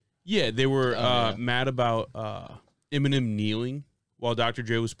Yeah, they were mad about Eminem kneeling while Dr.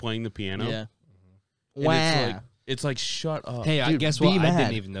 Dre was playing the piano. Yeah. And Wow. it's like, shut up. Hey, Dude, guess what? I mad.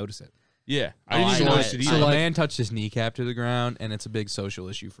 didn't even notice it. Yeah, I didn't even notice it So either. a man touched his kneecap to the ground, and it's a big social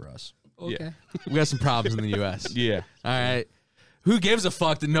issue for us. Okay. Yeah. We got some problems in the U.S. Yeah. All right. Who gives a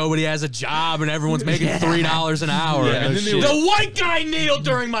fuck that nobody has a job and everyone's making $3 an hour? Yeah, and then they were- the white guy kneeled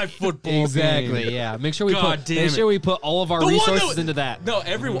during my football Exactly. game. Yeah. Make sure we God put. damn Make it. sure we put all of our The one resources that- into that. No,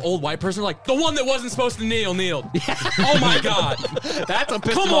 every old white person like the one that wasn't supposed to kneel kneeled. Oh my God. That's what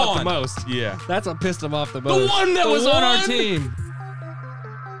pissed Come him off the on. most. Yeah. That's what pissed him off the The most. one that was on our team.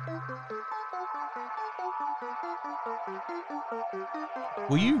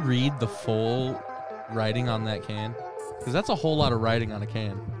 Will you read the full writing on that can? Because that's a whole lot of writing on a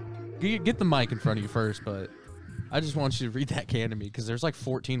can. Get the mic in front of you first, but I just want you to read that can to me because there's like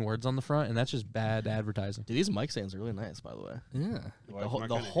 14 words on the front, and that's just bad advertising. Dude, these mic stands are really nice, by the way. Yeah. The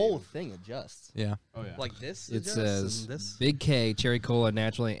whole thing adjusts. Yeah. Oh, yeah. Like this It adjusts says and this. Big K cherry cola,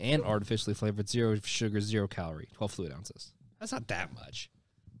 naturally and artificially flavored, 0 sugar, 0 calorie, 12 fluid ounces. That's not that much.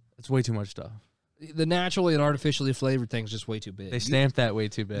 It's way too much stuff. The naturally and artificially flavored thing's just way too big. They stamped that way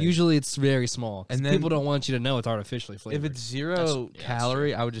too big. Usually it's very small. And And then- people don't want you to know it's artificially flavored. If it's 0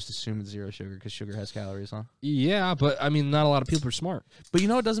 calorie, I would just assume it's 0 sugar because sugar has calories, huh? Yeah, but I mean, not a lot of people are smart. But you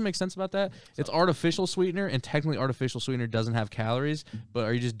know what doesn't make sense about that? It's artificial sweetener, and technically artificial sweetener doesn't have calories, but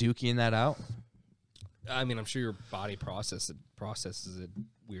are you just dookying that out? I mean, I'm sure your body processes it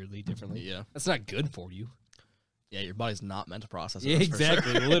weirdly differently. Yeah. That's not good for you. Yeah, your body's not meant to process it. Yeah, that's for sure.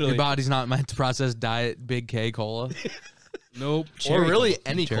 exactly. Your Literally. body's not meant to process diet Big K cola. Nope. Or Cherry really cola.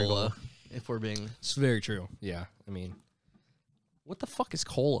 any Cherry cola, if we're being It's very true. Yeah. I mean, What the fuck is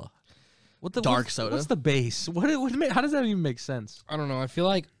cola? What the Dark what's- soda. What's the base? How does that even make sense? I don't know. I feel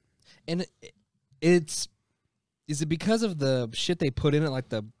like, and is it because of the shit they put in it, like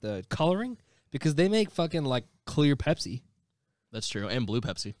the coloring? Because they make fucking like clear Pepsi. That's true. And blue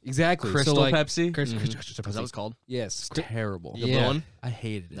Pepsi. Exactly. Crystal so, like, Pepsi? Crystal Is Pepsi. that what it's called? Yes. It's terrible. The Yeah. blue one? I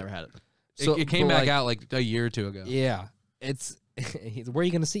hated it. Never had it. So- it came but, back like- out like a year or two ago. Yeah. It's where are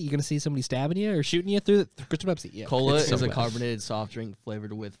you gonna see? You gonna see somebody stabbing you or shooting you through Crystal Pepsi? Yeah. Cola It's so is a bad. carbonated soft drink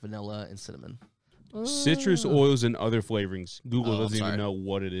flavored with vanilla and cinnamon. Citrus oils and other flavorings. Google Oh, I'm doesn't sorry. even know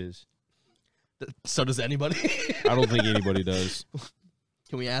what it is. So does anybody? I don't think anybody does.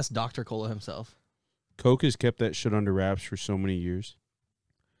 Can we ask Dr. Cola himself? Coke has kept that shit under wraps for so many years.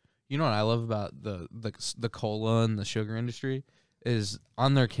 You know what I love about the cola and the sugar industry is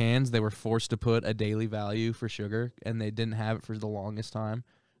on their cans they were forced to put a daily value for sugar, and they didn't have it for the longest time.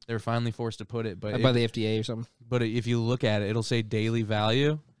 They were finally forced to put it, but Like by the FDA or something. but if you look at it, it'll say daily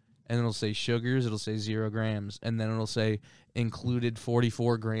value, and it'll say sugars, it'll say 0 grams, and then it'll say included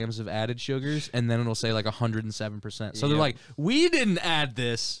 44 grams of added sugars, and then it'll say like 107%. So they're Yeah. like, we didn't add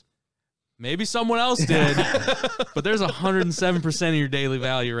this. Maybe someone else did, but there's 107% of your daily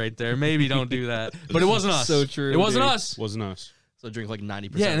value right there. Maybe don't do that. But it wasn't us. So true, It wasn't dude. us. Wasn't us. So drink like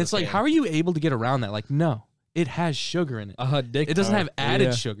 90%. Yeah, and of it's the like, can. how are you able to get around that? Like, no, it has sugar in it. Dick It doesn't have time. added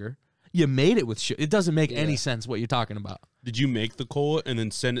Yeah. sugar. You made it with sugar. It doesn't make any Yeah. sense what you're talking about. Did you make the cola and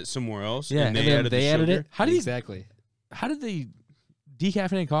then send it somewhere else? Yeah, and And they then added they the added sugar? it. How do you- exactly? How did they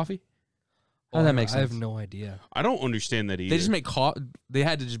decaffeinate coffee? How does that make sense? I have no idea. I don't understand that either. They just make they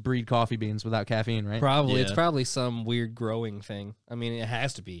had to just breed coffee beans without caffeine, right? Probably it's Yeah. probably some weird growing thing. I mean, it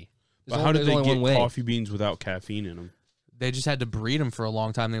has to be. But There's how only- did there's they only get one way. coffee beans without caffeine in them? They just had to breed them for a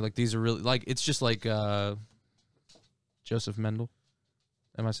long time. They're like, these are really like it's just like Joseph Mendel.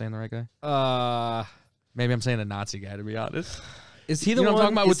 Am I saying the right guy? Maybe I'm saying a Nazi guy, to be honest. Is he You the know one what I'm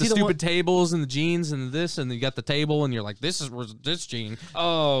talking about with is the he stupid tables and the jeans and this, and you got the table, and you're like, this is this gene.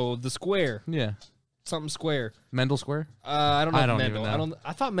 Oh, the square, Yeah, something square. Mendel Square. I don't know. I if don't Mendel. even know.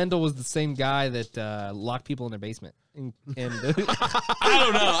 I thought Mendel was the same guy that locked people in their basement. And I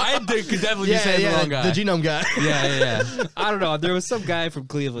don't know. I could definitely be saying the wrong guy. The genome guy. yeah. I don't know. There was some guy from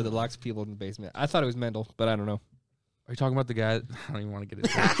Cleveland that locks people in the basement. I thought it was Mendel, but I don't know. Are you talking about the guy? I don't even want to get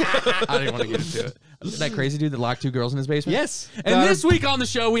into it. I don't even want to get into it. That crazy dude that locked 2 girls in his basement? Yes. And this week on the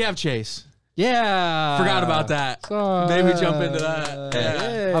show, we have Chase. Yeah. Forgot about that. Maybe jump into that.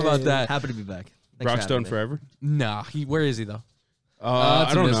 Yeah. How about that? Happy to be back. Thanks Rock's for done having me. forever? Nah, where is he though?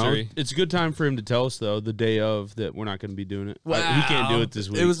 I a don't mystery. know. It's a good time for him to tell us, though, the day of, that we're not going to be doing it. He can't do it this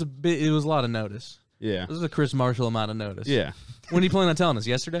week. It was a lot of notice. Yeah. This is a Chris Marshall amount of notice. Yeah. When are you planning on telling us?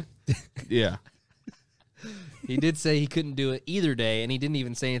 Yesterday? Yeah. He did say he couldn't do it either day, and he didn't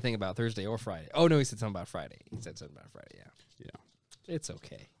even say anything about Thursday or Friday. Oh, no, he said something about Friday. He said something about Friday, yeah. Yeah. It's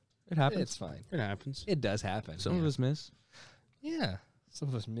okay. It happens. It's fine. It happens. It does happen. Some of us miss. Yeah. Some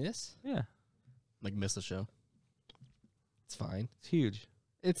of us miss. Yeah. Like, miss the show. It's fine. It's huge.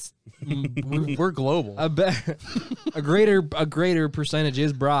 It's We're global. I bet a greater percentage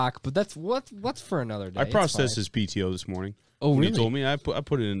is Brock, but that's what's for another day. I It's processed fine. his PTO this morning. Oh, When really? he told me, I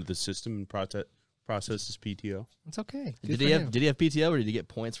put it into the system and processed his PTO. It's okay. Did he have PTO or did he get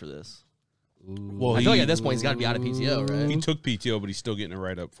points for this? Well, I feel like at this point he's got to be out of PTO, right? he took PTO, but he's still getting a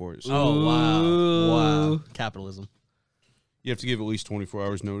write up for it. So Oh wow, Ooh. capitalism. you have to give at least 24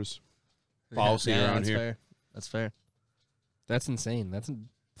 hours notice. Policy around that's here. Fair. That's fair. That's insane. That's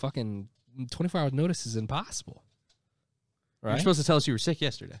fucking 24 hours notice is impossible. Right? You're supposed to tell us you were sick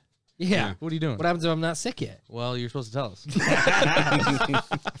yesterday. yeah. What are you doing? What happens if I'm not sick yet? Well, you're supposed to tell us.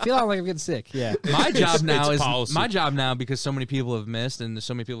 I feel like I'm getting sick. Yeah. My job now it's is policy. my job now because so many people have missed and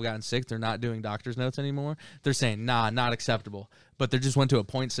so many people gotten sick. They're not doing doctor's notes anymore. They're saying not acceptable. But they just went to a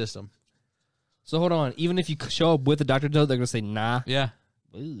point system. So hold on. Even if you show up with a doctor's note, they're gonna say nah. Yeah,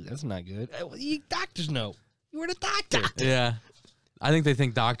 Ooh, that's not good. Doctor's note. You were the doctor. yeah. I think they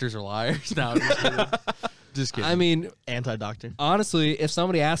think doctors are liars. No, I'm just kidding. Just kidding. I mean, Anti-doctor. honestly, if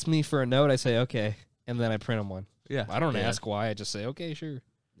somebody asks me for a note, I say okay, and then I print them one. yeah. I don't Yeah. ask why. I just say okay, sure.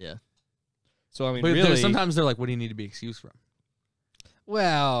 Yeah. So I mean, But really, sometimes they're like, "What do you need to be excused from?"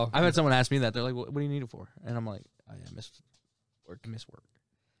 well, I've had someone ask me that. They're like, "What do you need it for?" And I'm like, "I miss work.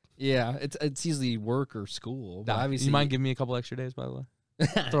 yeah, it's usually work or school. But obviously, you mind giving me a couple extra days, by the way?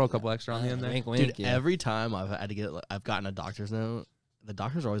 Throw a couple extra on the end there. Wink, wink, Dude, yeah. every time I've gotten a doctor's note, the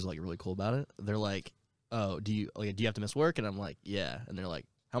doctors are always like really cool about it. They're like, "Oh, do you have to miss work?" And I'm like, "Yeah." And they're like,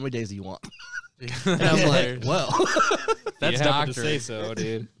 "How many days do you want?" And I'm like, "Well, That's you happen to doctor. say so,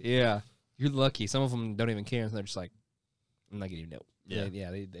 dude. Yeah, you're lucky. Some of them don't even care, and they're just like, "I'm not getting a note." Yeah.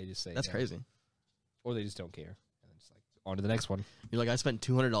 They just say that's no. crazy." or they just don't care. And it's like on to the next one. You're like, "I spent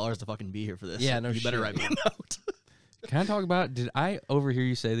 $200 to fucking be here for this." Yeah, no you better shit. write me a note. Can I talk about? Did I overhear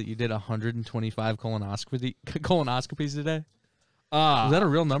you say that you did 125 colonoscopies today? Is that a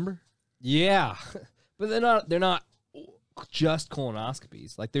real number? Yeah, but they're not just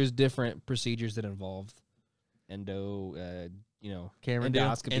colonoscopies. Like there's different procedures that involve endo, Camera deal?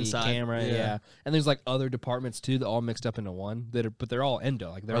 endoscopy, Inside. camera, Yeah. yeah. And there's like other departments too that all mixed up into one. But they're all endo.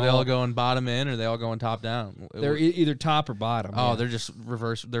 Like Are they all going bottom in, or are they all going top down? They're either top or bottom. oh, yeah. they're just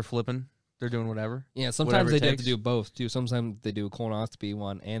reverse. They're flipping. They're doing whatever. Yeah, sometimes Whatever they it have to takes. do both too. Sometimes they do a colonoscopy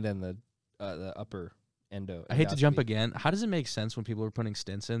one and then the upper endo. I hate to jump endoscopy. again. How does it make sense when people are putting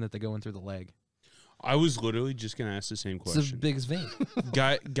stents in that they go in through the leg? I was literally just gonna ask the same It's the question. biggest vein.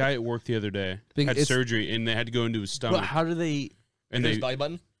 guy at work the other day had it's- surgery and they had to go into his stomach. But how do they? and There's they belly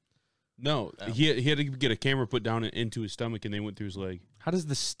button. no, Oh. he had to get a camera put down into his stomach and they went through his leg. How does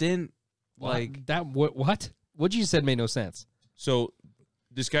the stent like? that? What you said made no sense. So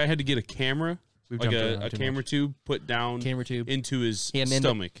this guy had to get a camera, We've like jumped a around too camera much. tube, put down Camera tube. into his He had an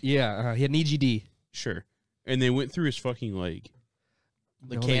stomach. Yeah, he had an EGD. Sure, and they went through his fucking leg.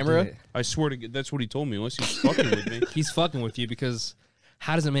 The No, they camera? didn't. I swear to God, that's what he told me. Unless he's fucking with me. He's fucking with you because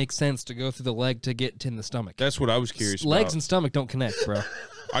how does it make sense to go through the leg to get in the stomach? That's what I was curious Legs about. and stomach don't connect, bro.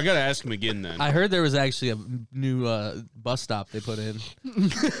 I gotta ask him again then. I heard there was actually a new bus stop they put in.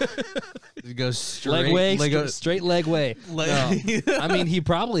 It goes straight leg way, leg- straight leg way. No. I mean, he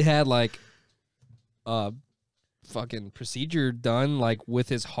probably had like a fucking procedure done like with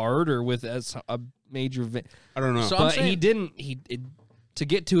his heart or with a major vein. I don't know. So I'm But he saying- didn't. To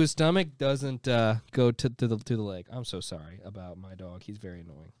get to his stomach doesn't go to the leg. I'm so sorry about my dog. He's very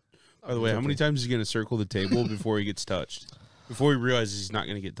annoying. By the way, how many times is he gonna circle the table before he gets touched? Before he realizes he's not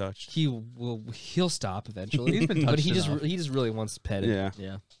gonna get touched. He'll stop eventually. He's been but touched enough. he just really wants to pet it. Yeah.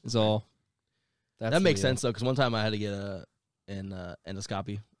 Yeah. Is all. That's That makes the, sense though, because one time I had to get an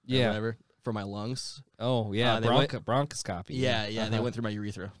endoscopy. Or Yeah. whatever for my lungs. Oh yeah, they went- bronchoscopy. Yeah, yeah. They went through my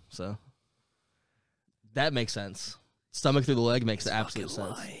urethra, so that makes sense. Stomach through the leg makes absolute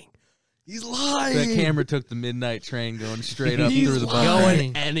sense. He's lying. That camera took the midnight train going straight up He's through the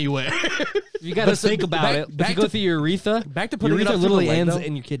lying. butt. Anywhere. You got to Listen, think about back- it. If back you go to- through your urethra, Back to putting it urethra up through the literally leg, ends though.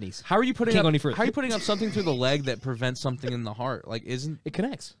 in your kidneys. How are you putting Can't up? go any further. How are you putting up something through the leg that prevents something in the heart? Like, isn't It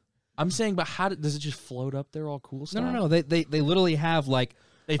connects. I'm saying? But how does it just float up there all cool? No, Style? no. They literally have like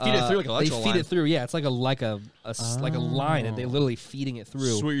They feed it through like an they electrical feed line. it through. Yeah, it's like a like a line, and they literally feeding it through.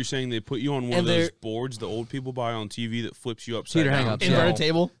 So what you're saying? They put you on one And of those they're- boards the old people buy on TV that flips you upside Teeter down. hang-ups. Inverted No.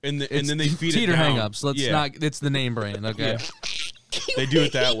 table. And then they feed Teeter it down. hang-ups. Let's Yeah. not. It's the name brand. Okay. They do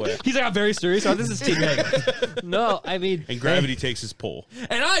it that way. He's like, I'm very serious. This is teammate. No, I mean, And gravity takes his pull.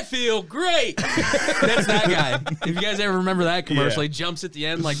 And I feel great. That's that guy. If you guys ever remember that commercial, Yeah. he jumps at the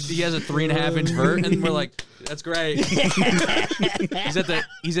end like he has a 3.5-inch vert, and we're like, "That's great."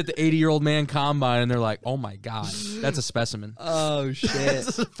 He's at the 80-year-old man combine, and they're like, "Oh my god, that's a specimen." oh shit. This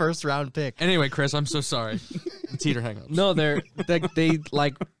is a first round pick. Anyway, Chris, I'm so sorry. teeter hang-ups. No, they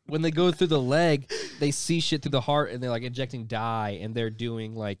like when they go through the leg, they see shit through the heart, and they're like injecting dye, and they're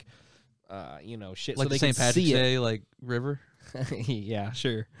doing like, shit. Like so they the St. can Patrick's see Day, like river. it. Yeah,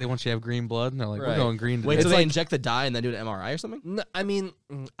 sure. They want you to have green blood, and they're like, Right. we're going green. Wait, today. so they inject the dye and then do an MRI or something? No, I mean,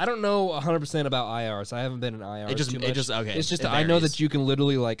 I don't know 100% about IRs. I haven't been in IRs too much. Okay. It's just it I know varies. that you can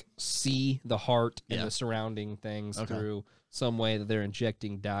literally like see the heart and Yeah. the surrounding things Okay. through some way that they're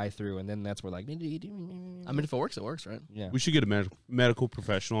injecting dye through, and then that's where like. I mean, if it works, right? yeah, We should get a medical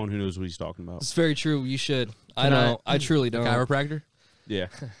professional on who knows what he's talking about. it's very true. You should. I Can know. I truly don't. chiropractor. Yeah.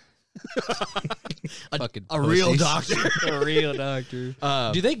 Fucking A real pussies. doctor. A real doctor.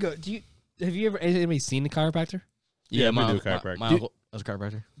 Do They go? Have you ever anybody seen the chiropractor? Yeah, we my, do a chiropractor. My uncle was a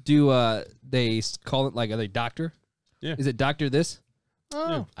chiropractor. Do they call it like are they doctor? Yeah. Is it doctor this?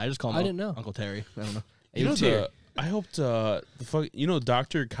 Oh, I just call him I didn't know. Uncle Terry. I don't know. You know Terry. I helped the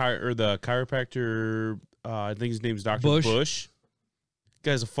doctor or the chiropractor. I think his name's Dr. Bush.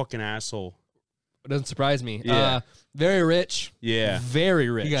 Guy's a fucking asshole. It doesn't surprise me. Yeah. Very rich. Yeah. Very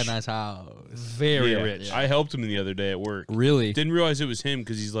rich. You got a nice house. Very Yeah. rich. I helped him the other day at work. Really? Didn't realize it was him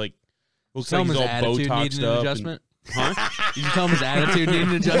because he's like looks Tell him like his he's all attitude Botoxed needed an up. adjustment. Huh? You tell him his attitude needed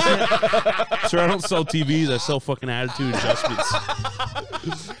an adjustment. Sir, I don't sell TVs. I sell fucking attitude adjustments.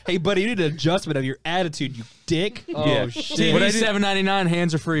 Hey, buddy, you need an adjustment of your attitude, you dick. Oh, Yeah. shit. But I TV didn't- $7.99.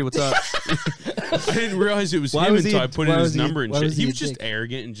 Hands are free. What's up? I didn't realize it was Why him was he until a- I put why in his was he- number and why shit. was He he a was just dick?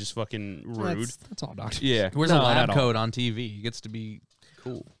 arrogant and just fucking rude. That's all, doctor. Yeah. He wears No, a not lab all. coat on TV. He gets to be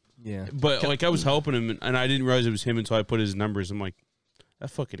cool. Yeah. But like I was helping him and I didn't realize it was him until I put his numbers. I'm like, that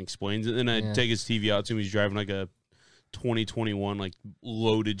fucking explains it. And then I Yeah. take his TV out to him. He's driving like a 2021 like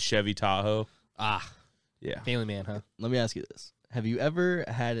loaded Chevy Tahoe. Ah, Yeah. family man, huh? Let me ask you this: have you ever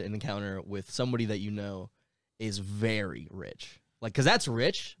had an encounter with somebody that you know is very rich? Like, because that's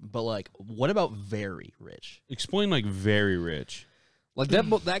rich, but like, what about very rich? Explain like very rich. Like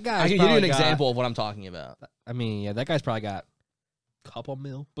that guy. I can give you an example of what I'm talking about. I mean, yeah, that guy's probably got a couple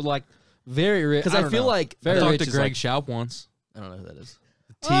mil, but like very rich. Because I feel like very I talked rich to is Greg like, Schaub once. I don't know who that is.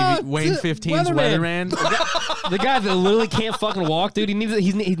 TV Wayne 15's Weatherman. weatherman. the guy that literally can't fucking walk, dude. He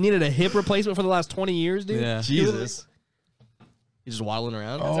needed a hip replacement for the last 20 years, dude. Yeah. Jesus. He's just waddling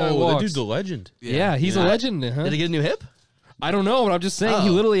around. how it Oh, that walks. dude's a legend. Yeah, he's a Yeah. legend, huh? Did he get a new hip? I don't know, but I'm just saying he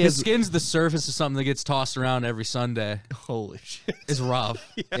Oh. literally His has. skin's the surface of something that gets tossed around every Sunday. Holy shit. It's rough.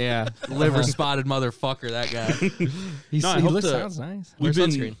 Yeah, Liver spotted motherfucker, that guy. He's, No, I he hope looks to- sounds nice. We've Wear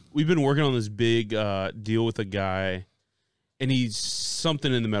been sunscreen. we've been working on this big deal with a guy, and he's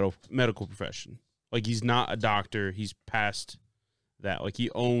something in the medical profession. Like he's not a doctor. He's past that. Like he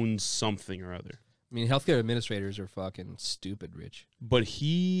owns something or other. I mean, healthcare administrators are fucking stupid rich. But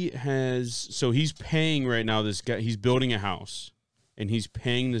he's paying right now this guy. He's building a house, and he's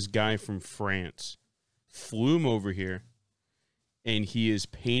paying this guy from France. Flew him over here, and he is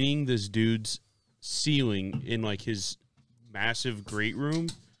painting this dude's ceiling in like his massive great room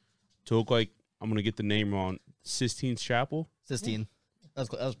to look like, I'm gonna get the name wrong, Sistine Chapel. Sistine. That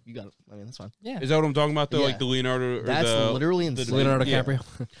was, you got it. I mean, that's fine. Yeah, Is that what I'm talking about though? Yeah. Like the Leonardo or That's the, literally the- insane. Leonardo yeah.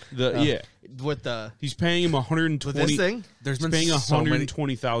 DiCaprio. Yeah. With the He's paying him with 120. this thing. There's He's been paying so many.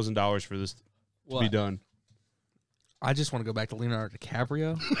 $120,000 for this to be What? done. I just want to go back to Leonardo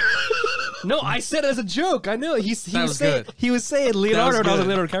DiCaprio. No, I said it as a joke. I know he That was was saying good. he was saying Leonardo, and I was like good.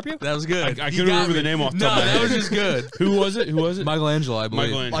 Leonardo DiCaprio. That was good. I You couldn't got remember me. the name off the No, top of my that head. was just good. Who was it? Michelangelo, I believe.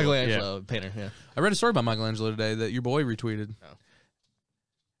 Michelangelo. Michelangelo, painter. Yeah. I read a story about Michelangelo today that your boy retweeted. Oh.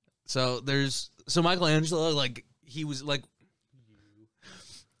 So Michelangelo, like he was like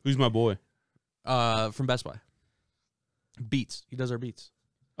Who's my boy? from Best Buy. Beats. He does our beats.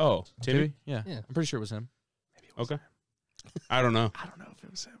 Oh, Timmy. Yeah. Yeah. I'm pretty sure it was him. Okay. I don't know. I don't know if it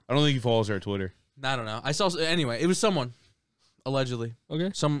was him. I don't think he follows our Twitter. I don't know. I saw anyway. It was someone, allegedly,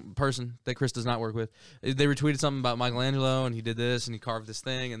 Okay. some person that Chris does not work with. They retweeted something about Michelangelo, and he did this, and he carved this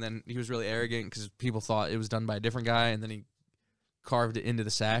thing, and then he was really arrogant because people thought it was done by a different guy, and then he carved it into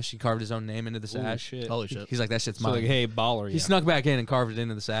the sash. He carved his own name into the sash. shit. Holy shit. He's like, that shit's So mine. like, hey, baller. He Yeah. snuck back in and carved it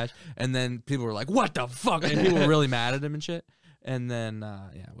into the sash, and then people were like, "What the fuck?" And people were really mad at him and shit. And then,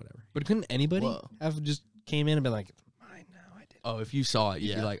 yeah, whatever. But couldn't anybody Whoa. have just came in and been like, "It's mine now"? I did. Oh, if you saw it,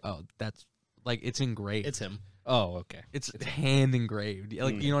 you'd be Yeah. like, "Oh, that's like it's engraved. It's him. Oh, okay. It's hand engraved.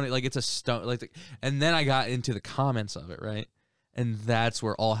 Like you know, like it's a stone. Like, and then I got into the comments of it, right? And that's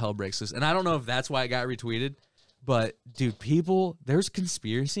where all hell breaks loose. And I don't know if that's why it got retweeted, but dude, there's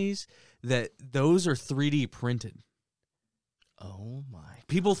conspiracies that those are 3D printed. Oh my.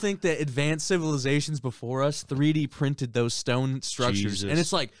 People think that advanced civilizations before us 3D printed those stone structures. Jesus. And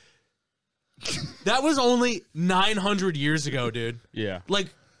it's like, that was only 900 years ago, dude. Yeah. Like,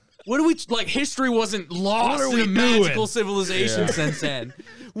 What do we like? History wasn't lost in a doing? magical civilization since then.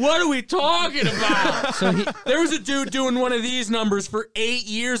 What are we talking about? There was a dude doing one of these numbers for 8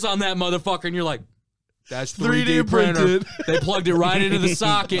 years on that motherfucker, and you're like, that's 3D printer. They plugged it right into the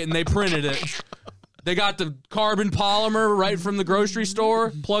socket and they printed it. They got the carbon polymer right from the grocery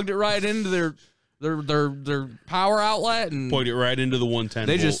store, plugged it right into their power outlet, and Plugged it right into the 110.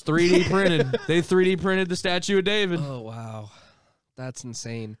 they volt. just 3D printed. They 3D printed the statue of David. Oh wow, that's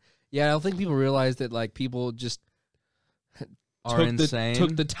insane. Yeah, I don't think people realize that like people just Are insane.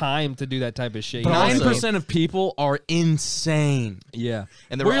 took the time to do that type of shit. You But know? 9% of people are insane. Yeah,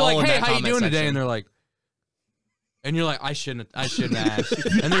 And they Where were you're all like, in hey, that how you comment doing today? section. And they're like, and you're like, I shouldn't ask.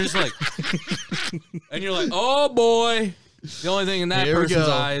 And they're just like, and you're like, oh boy. The only thing in that Here we person's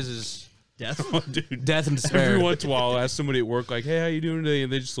go. eyes is death. Oh, dude. death and despair. Every once in a while, I'll ask somebody at work, like, hey, how you doing today?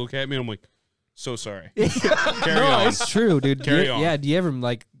 And they just look at me, and I'm like, so sorry. Carry no, on. it's true, dude. Carry yeah, on. yeah. Do you ever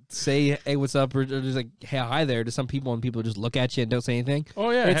like say, "Hey, what's up?" or just like, "Hey, hi there" to some people, and people just look at you and don't say anything?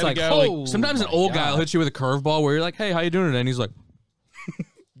 Oh, yeah. I It's had a like, guy, oh, Sometimes an my old guy will God. hit you with a curveball where you're like, hey, how you doing today? And he's like,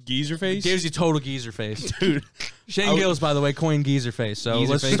 geezer face. gives you total geezer face. Dude. Shane Gillis, by the way, coined geezer face. So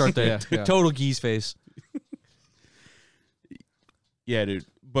Geezer let's face? start there. Yeah, yeah. Total geese face. Yeah, dude.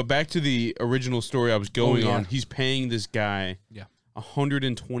 But back to the original story I was going yeah. on. He's paying this guy Yeah.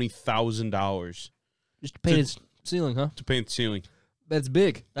 $120,000 Just to paint his ceiling, huh? to paint the ceiling. That's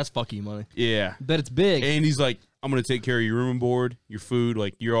big. That's fuck you money. Yeah. Bet it's big. And he's like, I'm going to take care of your room and board, your food.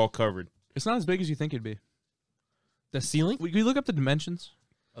 Like, you're all covered. It's not as big as you think it'd be. The ceiling? We look up the dimensions.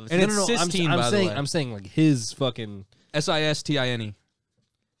 Of And the it's I'm, Sistine, I'm by the saying, way. I'm saying like his fucking Sistine.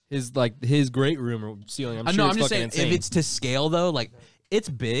 his great room or ceiling. I'm I sure know. it's I'm just fucking saying, insane. if it's to scale though, like it's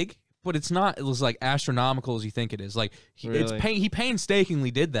big, but it's not as like astronomical as you think it is. Like Really? he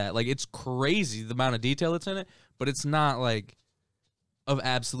painstakingly did that. Like it's crazy the amount of detail that's in it, but it's not like of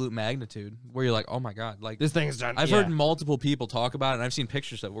absolute magnitude where you're like, oh my god, like this thing is done. I've yeah. heard multiple people talk about it, and I've seen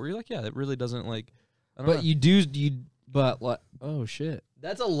pictures of it where you're like, yeah, it really doesn't like. I don't know. But but what? Oh shit!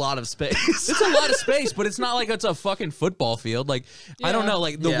 That's a lot of space. It's a lot of space, but it's not like it's a fucking football field. Like I don't know,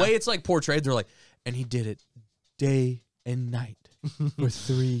 like the Yeah. way it's like portrayed, they're like, and he did it day and night for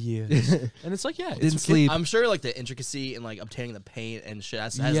 3 years, and it's like, yeah, Didn't it's, sleep. I'm sure like the intricacy and like obtaining the paint and shit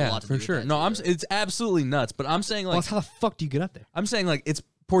has a yeah, lot to do for with sure. that, No, too, right? it's absolutely nuts. But I'm saying well, like, that's how the fuck do you get up there? I'm saying like it's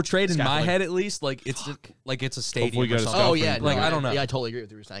portrayed in my Scaffolding. head at least, like it's like it's a stadium Hopefully or you got a something. Oh scaffolding. yeah, Like, no, I don't know. Yeah, I totally agree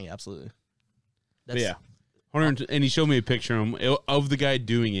with what you're saying. Absolutely. But yeah. And he showed me a picture of the guy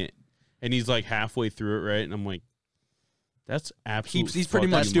doing it. And he's like halfway through it, right? And I'm like, that's absolutely He's pretty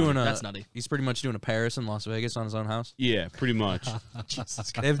much doing a. That's nutty. He's pretty much doing a Paris in Las Vegas on his own house. Yeah, pretty much.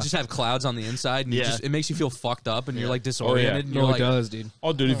 They just have clouds on the inside, and Yeah. it makes you feel fucked up, and you're like disoriented. And No, you're it like, does, dude.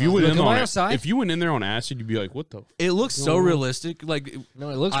 Oh, dude, if you went Look, in am I on outside? if you went in there on acid, you'd be like, what the? it looks so realistic. Like No,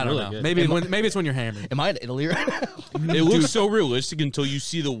 it looks I don't really know. good. Maybe it's when you're hammered. Am I in Italy right now? It looks so realistic until you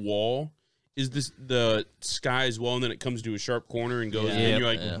see the wall. Is this the sky as well? And then it comes to a sharp corner and goes, Yeah. and then you're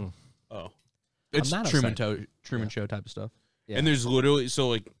like, Yeah. oh. It's not Truman Show type of stuff. Yeah. And there's literally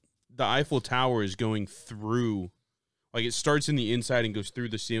like the Eiffel Tower is going through, like it starts in the inside and goes through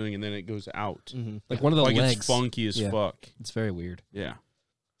the ceiling and then it goes out. Like one of the Like legs. it's funky as Yeah. fuck. It's very weird. Yeah.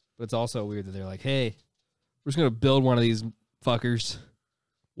 But it's also weird that they're like, hey, we're just gonna build one of these fuckers.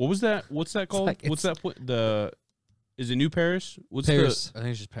 What was that? What's that called? like- What's that? Is it New Paris? What's Paris. I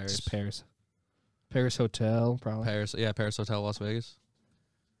think it's just Paris. It's Paris. Paris Hotel, probably. Paris, yeah, Paris Hotel, Las Vegas.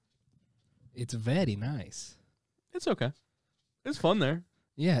 It's very nice. It's okay. It's fun there.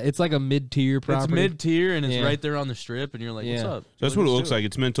 Yeah, it's like a mid-tier property. It's mid tier and it's Yeah. right there on the strip, and you're like, "What's Yeah. up?" That's what it looks like.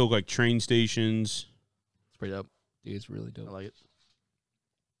 It's meant to look like train stations. It's pretty dope. Dude, it's really I dope. like it.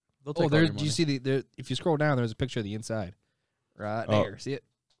 They'll Oh, take all there. your Do money. you see the? If you scroll down, there's a picture of the inside. Right Oh. there. See it?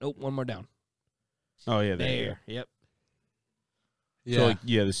 Nope. One more down. Oh yeah, there. Yep. Yeah, So like,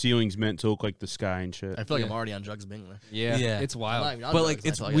 yeah, the ceiling's meant to look like the sky and shit. I feel like Yeah. I'm already on drugs being there. Yeah. Yeah. It's wild. but like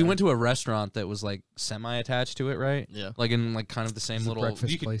it's we went to a restaurant that was like semi-attached to it, right? Yeah. Like in like kind of the same It's a little.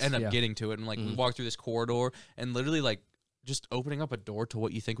 breakfast You could place, end up yeah. getting to it, and like we walked through this corridor, and literally like just opening up a door to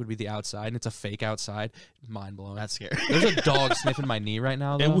what you think would be the outside, and it's a fake outside. Mind blowing. That's scary. There's a dog sniffing my knee right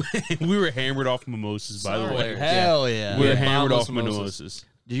now, though. And we were hammered off mimosas, by the way. Hilarious. Hell yeah. We were Yeah, hammered bottomless off mimosas. mimosas.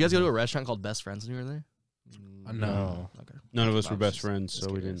 Did you guys go to a restaurant called Best Friends when you were there? No. Okay. None of us were I was best just- friends, just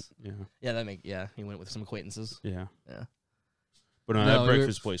so we didn't. curious. Yeah, Yeah, he went with some acquaintances. yeah. Yeah. But no, No, that we were-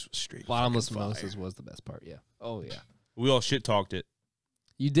 breakfast place was straight. Bottomless fucking fire. mimosas was the best part. Yeah. Oh yeah. We all shit talked it.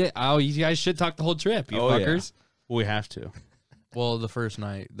 You did. Oh, you guys should talk the whole trip. You Oh, yeah. fuckers. Well, we have to. Well, the first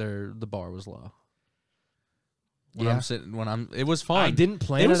night, the bar was low. It was fun. I didn't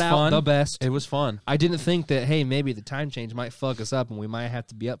plan was it out fun. the best. It was fun. I didn't think that, hey, maybe the time change might fuck us up and we might have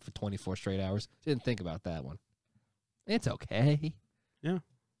to be up for 24 straight hours. Didn't think about that one. It's okay. Yeah.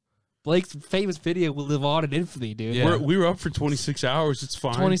 Blake's famous video will live on in infamy, dude. Yeah. We were up for 26 hours. It's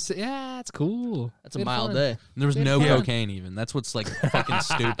fine. 26. Yeah, it's cool. That's a mild day. There was It's no fun. cocaine even. That's what's like fucking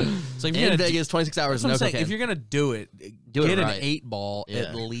stupid. It's like if you're In gonna Vegas, 26 hours, that's what no I'm saying. cocaine. If you're gonna do it, Do it get right. an 8-ball Yeah.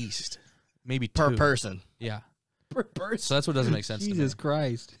 at least, maybe per 2. person. Yeah. Per person. So that's what doesn't make sense. Jesus to me.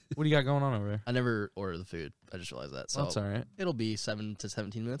 Christ. What do you got going on over there? I never order the food. I just realized that. So That's all right. it'll be 7 to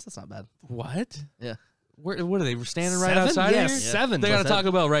 17 minutes. That's not bad. What? Yeah. What are they? We're standing right 7? outside Yes, here. 7. They got a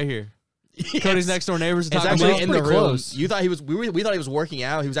Taco Bell right here. Cody's next door neighbors. It's Taco actually Bell. in the pretty room. close. You thought he was. We thought he was working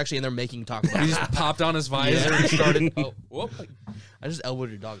out. He was actually in there making Taco Bell. He just popped on his visor and started. Oh, whoop. I just elbowed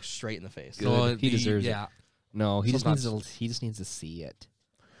your dog straight in the face. Good. Well, He deserves it. yeah. No, he just Sometimes. needs to see it.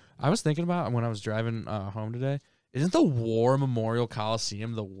 I was thinking about when I was driving home today. Isn't the War Memorial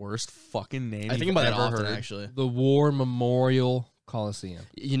Coliseum the worst fucking name I think you've about that ever often, heard? actually. The War Memorial Coliseum.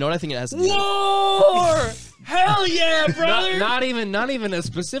 You know what I think it has to do? War! Hell yeah, brother! Not even a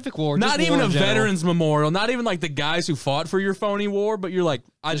specific war. Not just even war a in general. veterans memorial. Not even like the guys who fought for your phony war. But you're like,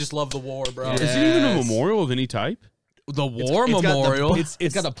 I just love the war, bro. Is it even a memorial of any type? The War It's got the- Memorial.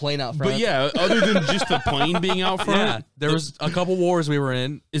 it's got a plane out front. But yeah, other than just the plane being out front, yeah, there was a couple wars we were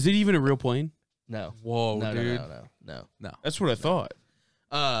in. is it even a real plane? No. Whoa, No, dude. no. That's what I thought.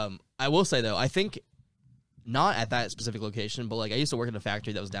 I will say though, I think not at that specific location, but like I used to work in a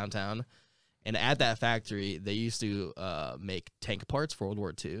factory that was downtown, and at that factory they used to make tank parts for World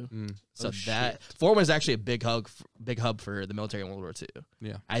War II. So that Fort Wayne is actually a big hub for the military in World War II.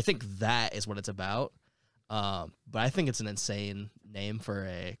 Yeah. I think that is what it's about. But I think it's an insane name for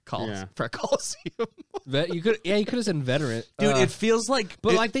a coliseum. You could have said veteran, Dude, it feels like.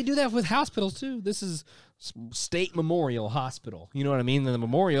 But like they do that with hospitals too. This is State Memorial Hospital. You know what I mean? And the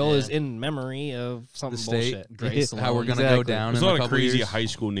memorial is in memory of something The state, bullshit. Grace how we're gonna go down. There's in a lot of couple crazy years. high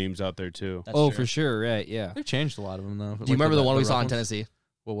school names out there too. That's Oh, true. for sure, right? Yeah. They've changed a lot of them though. Do you remember the one we saw in rough ones? Tennessee?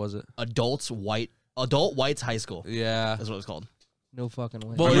 What was it? Adult Whites High School. Yeah. That's what it was called. No fucking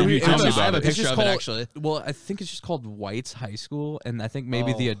way. I remember you telling me I about have a it. It's picture just of it called- actually. Well, I think it's just called White's High School, and I think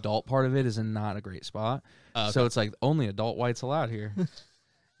maybe the adult part of it is in not a great spot. Okay. So it's like only adult whites allowed here.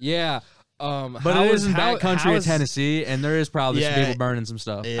 yeah. But how it is in how- that country how of is- Tennessee, and there is probably some Yeah. people burning some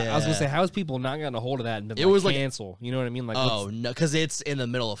stuff. Yeah. I was gonna say, how is people not gotten a hold of that and been It like, was like- cancel? You know what I mean? Like, Oh what's- no, because it's in the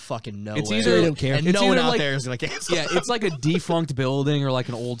middle of fucking nowhere. It's either- They don't care. and It's no one either out like- there is gonna cancel. Yeah, it's like a defunct building or like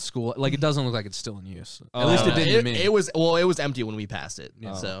an old school. Like it doesn't look like it's still in use. At least it didn't to me. It was empty when we passed it.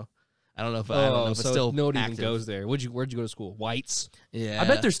 So I don't know if if it's so still no one even active. goes there. Where'd you go to school? Whites. Yeah, I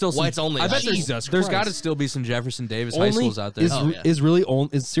bet there's still some. Whites only. I bet there's, Jesus there's got to Christ. still be some Jefferson Davis high schools out there. Is, Oh, yeah. is really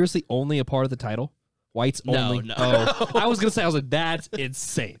is seriously only a part of the title? Whites No, only. no. Oh, I was gonna say. I was like, that's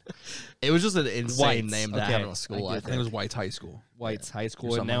insane. It was just an insane Whites. name to Okay. have in a school. I I get I think it think. was White's High School. Whites high school, Or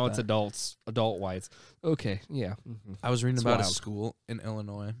and something now like it's that. adult whites. Okay, yeah. Mhm. I was reading It's about a wild. school in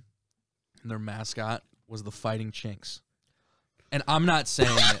Illinois, and their mascot was the Fighting Chinks. And I'm not saying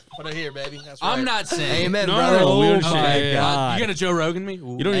it. Put it here, baby. That's I'm not saying Amen, No, brother. no, we Oh understand. my Yeah. God. You gonna Joe Rogan me?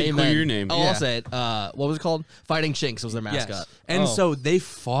 Ooh. You don't need to Amen. clear your name. Oh, Yeah. I'll say it. What was it called? Fighting Chinks was their Yes. mascot. And Oh. so they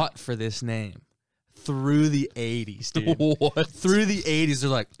fought for this name through the 80s, dude. What? Through the 80s, they're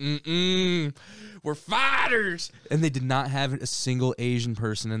like, we're fighters. And they did not have a single Asian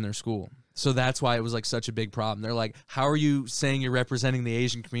person in their school. So that's why it was like such a big problem. They're like, how are you saying you're representing the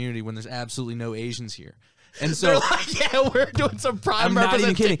Asian community when there's absolutely no Asians here? And so They're like, yeah, we're doing some prime I'm not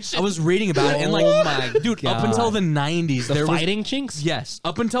even kidding. representation. I was reading about it and like, Oh my dude, up God. until the 90s, The there was fighting chinks. yes,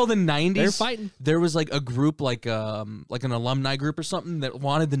 up until the 90s, They're fighting. There was like a group, like an alumni group or something that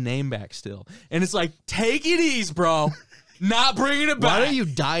wanted the name back still, and it's like, take it easy, bro, not bringing it back. Why don't you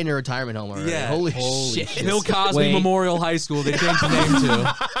die in a retirement home already? Yeah. Holy Holy shit. Bill Cosby Wait. Memorial High School? They changed the name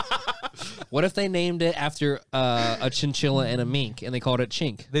to. What if they named it after a chinchilla and a mink, and they called it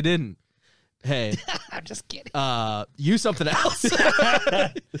Chink? They didn't. Hey, I'm just kidding. use something else.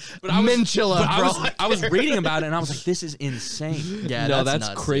 But I was, Minchilla, but bro. I was reading about it and I was like, this is insane. Yeah, no, that's that's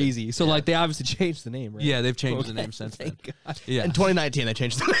nuts, crazy. dude. So Yeah. like they obviously changed the name, right? Yeah, they've changed the Okay, name since then. thank God. Yeah, In 2019, they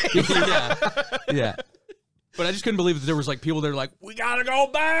changed the name. yeah, yeah. But I just couldn't believe that there was like people that are like, we gotta go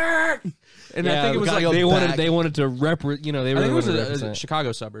back. And I think it was gotta like go they back. wanted to represent. You know, they I really think it was wanted to a represent.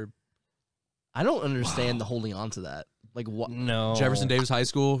 Chicago suburb. I don't understand the holding on to that. Like what? No. Jefferson Davis High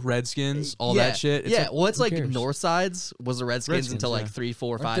School, Redskins, all Yeah. that shit. It's yeah, like, well, it's like cares? Northsides was the Redskins until like 3,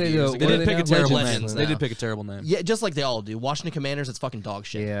 4, 5 they years the- ago. they What did are pick they a now? terrible Legends name. now. They did pick a terrible name. Yeah, just like they all do. Washington Commanders, it's fucking dog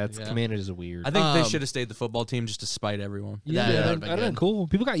shit. Yeah, it's Yeah. Commanders is weird. I think they Um, should have stayed the football team just to spite everyone. Yeah, yeah, that that'd would've been been good. cool.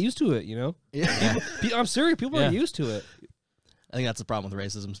 People got used to it, you know. Yeah. I'm serious. People Yeah. are used to it. I think that's the problem with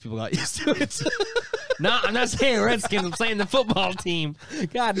racism. Is people got used to it. No, I'm not saying Redskins. I'm saying the football team.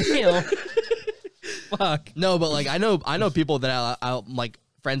 God damn. Fuck. No, but like I know people that I'm like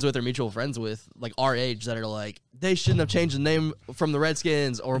friends with or mutual friends with, like our age, that are like they shouldn't have changed the name from the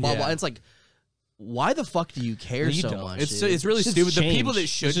Redskins or blah blah. Yeah. It's like, why the fuck do you care You so don't. much? It's dude? it's really It's stupid. just The people that change.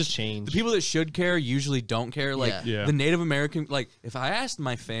 should It's just change. The people that should care usually don't care. Like Yeah. Yeah. the Native American, like if I asked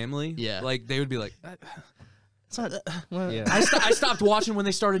my family, Yeah. like they would be like, It's not, well, Yeah. I stopped watching when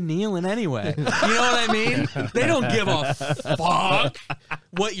they started kneeling anyway. You know what I mean? They don't give a fuck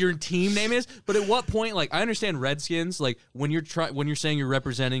what your team name is. But at what point, like, I understand Redskins, like when you're saying you're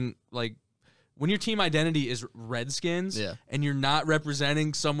representing, like, when your team identity is Redskins, Yeah. and you're not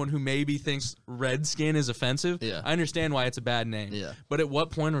representing someone who maybe thinks Redskin is offensive, Yeah. I understand why it's a bad name. Yeah. But at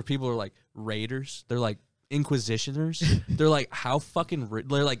what point are people are like Raiders? They're like Inquisitioners. They're like how fucking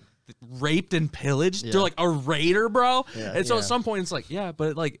they're like raped and pillaged. Yeah. They're like a raider, bro. Yeah. And so Yeah. at some point it's like, yeah,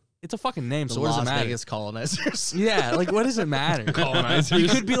 but like it's a fucking name. the So what does Las it matter? Vegas colonizers. Yeah, like what does it matter? You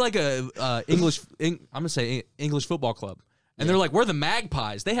could be like a I'm gonna say English football club. And they're like, we're the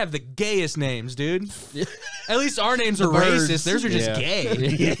Magpies. They have the gayest names, dude. At least our names are birds. racist. Theirs are just Yeah.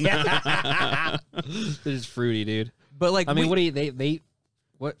 gay. They're just fruity, dude. But like, I mean, what do you they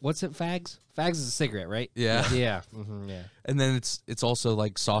what's it? Fags? Fags is a cigarette, right? Yeah. Yeah. Mm-hmm, yeah. And then it's also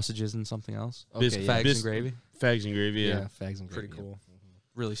like sausages and something else. Bis- Okay, Fags yeah. bis- and gravy. Fags and gravy. Yeah. Yeah. Fags and Pretty gravy, cool.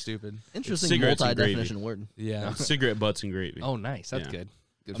 Really stupid. Interesting Cigarettes and gravy. multi-definition word. Yeah. Cigarette butts and gravy. Yeah. Oh, nice. That's Yeah. good.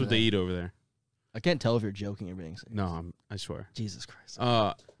 Good That's what they eat over there. I can't tell if you're joking or being serious. No, I swear. Jesus Christ.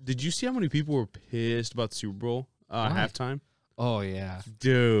 Did you see how many people were pissed about the Super Bowl halftime? Oh yeah.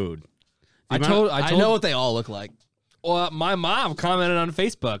 Dude. I told I know what they all look like. Well, my mom commented on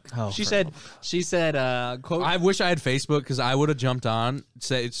Facebook. Oh, she said, quote, I wish I had Facebook because I would have jumped on.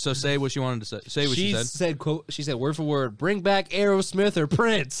 Say what you wanted to say. Say what she said. quote, she said word for word, bring back Aerosmith or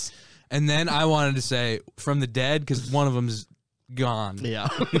Prince. And then I wanted to say from the dead because one of them's gone. Yeah.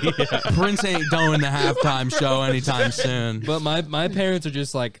 Prince ain't doing the halftime show anytime soon. But my parents are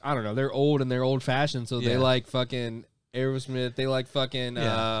just like, I don't know, they're old and they're old fashioned, so they Yeah. like fucking Aerosmith. They like fucking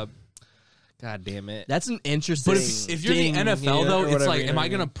Yeah. God damn it. That's an interesting. But if you're Sting, the NFL yeah, though, or it's whatever, like, you know am what I I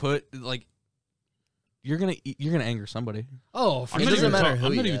gonna mean? put like you're gonna anger somebody? Oh, for It I'm not, doesn't even, matter who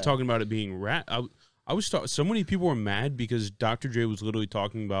I'm not you even are. talking about it being rat. I was so many people were mad because Dr. Dre was literally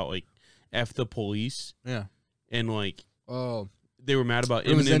talking about like F the police Yeah. and like Oh, they were mad about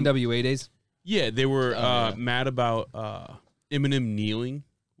it was Eminem. NWA days. Yeah, they were yeah. mad about Eminem kneeling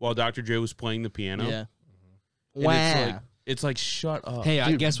while Dr. Dre was playing the piano. yeah. And Wow. it's like shut up. Hey, I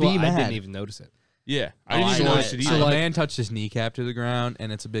Dude, guess be what? I mad. didn't even notice it. Yeah, I Oh, didn't I even know notice it. it So either. a man touched his kneecap to the ground,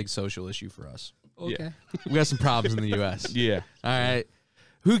 and it's a big social issue for us. Okay. We got some problems in the U.S. Yeah, All right.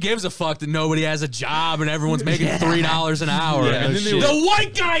 Who gives a fuck that nobody has a job and everyone's making $3 an hour? Yeah, and then they were- the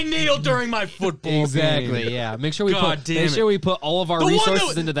white guy kneeled during my football Exactly. game. Yeah. Make sure we God put damn it. we put all of our The one that resources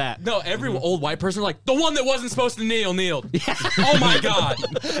was- into that. No, every old white person like the one that wasn't supposed to kneel kneeled. Oh my god,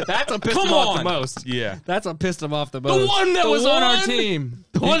 That's what pissed Come them off on. the most. yeah. That's what pissed them off the the most. one that The was on our one- team.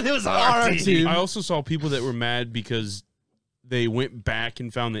 The one that was on our team. I also saw people that were mad because they went back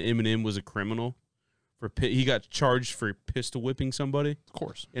and found that Eminem was a criminal. He got charged for pistol whipping somebody Of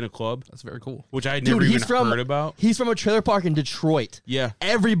course, in a club, that's very cool. which I had Dude, never even he's from heard about. He's from a trailer park in Detroit. Yeah,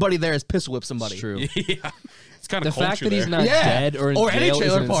 Everybody there has pistol whipped somebody. It's true. yeah. It's kind The of fact that he's not Yeah. dead or in Or any jail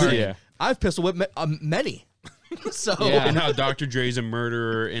trailer is park. insane. Yeah. I've pistol whipped many. So Yeah. and how Dr. Dre's a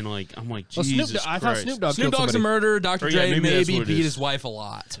murderer and like I'm like Well, Jesus I thought Christ. Snoop Dogg Snoop killed Dogg's a somebody. murderer. Dr. Or, yeah, Dre maybe that's maybe what it beat is. his wife a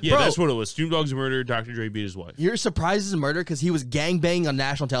lot. Yeah, Bro. that's what it was. Snoop Dogg's a murderer. Dr. Dre beat his wife. you're surprised he's a murderer because he was gangbanging on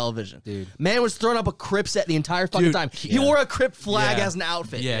national television. Dude. Man was throwing up a Crip set the entire fucking Dude, time. He yeah. wore a Crip flag Yeah. as an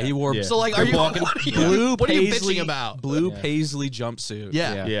outfit. Yeah, he wore Yeah. So like, are you walking- what are you, blue what are you paisley bitching about? blue Yeah. paisley jumpsuit.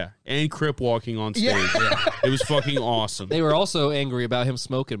 Yeah. Yeah. Yeah, and Crip walking on stage. Yeah. It was fucking awesome. They were also angry about him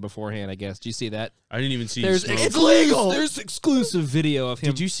smoking beforehand, I guess. Do you see that? I didn't even see. There's smoke. It's legal. There's exclusive video of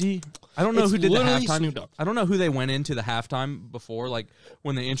him. Did you see? I don't know It's who did the literally halftime. Snoop Dogg. I don't know who they went into the halftime before, like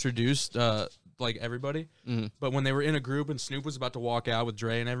when they introduced like everybody. But when they were in a group and Snoop was about to walk out with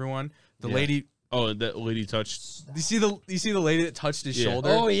Dre and everyone, the Yeah. lady. Oh, that lady touched. You see the lady that touched his Yeah. shoulder.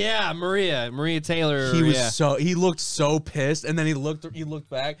 Oh yeah, Maria Taylor. He was yeah. he looked so pissed, and then he looked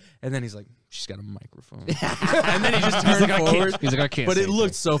back, and then he's like, she's got a microphone. And then he just turned forward. He's like, I can't. But say it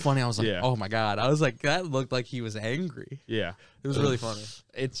looked so funny. I was like, Yeah. oh my God. I was like, that looked like he was angry. Yeah. It was really funny.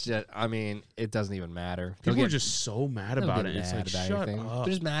 It's just, I mean, it doesn't even matter. People are just so mad they'll about get it. It's mad like, about shut anything. up.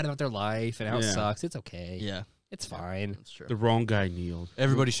 They're just mad about their life and how it Yeah. sucks. It's okay. Yeah, It's fine. that's true. The wrong guy kneeled.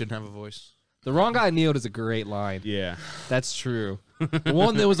 Everybody shouldn't have a voice. The wrong guy kneeled is a great line. Yeah. That's true. The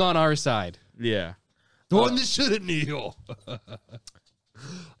one that was on our side. Yeah. The one that shouldn't kneel.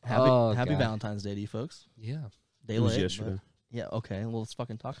 Happy God. Valentine's Day to you folks. Yeah. Day It was late, yesterday. but- Yeah, okay. Well, let's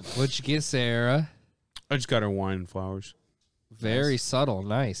fucking talk about it. What'd you get, Sarah? I just got her wine and flowers. Very subtle.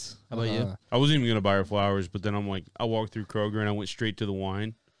 Nice. How about you? I wasn't even gonna buy her flowers, but then I'm like, I walked through Kroger and I went straight to the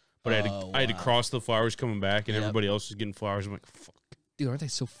wine. But I had to cross the flowers coming back, and Yep. everybody else was getting flowers. I'm like, fuck. Dude, aren't they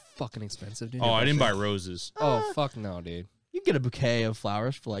so fucking expensive, dude? Oh, I didn't buy roses. Oh, fuck no, dude. You can get a bouquet of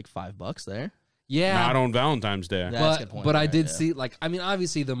flowers for like $5 there. Yeah. Not on Valentine's Day. Yeah. That's a good point, but I right, did yeah. see, like, I mean,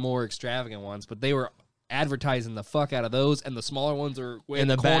 obviously the more extravagant ones, but they were advertising the fuck out of those, and the smaller ones are way In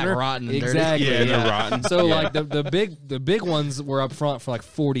the back, corner. rotten and dirty. Exactly. Yeah, they're rotten. So Yeah. like the big ones were up front for like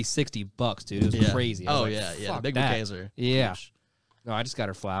 $40-$60, dude. It was Yeah. crazy. I was Oh like, yeah, yeah. The fuck big that. bouquets are Yeah. huge. No, I just got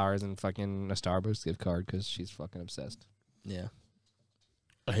her flowers and fucking a Starbucks gift card because she's fucking obsessed. Yeah.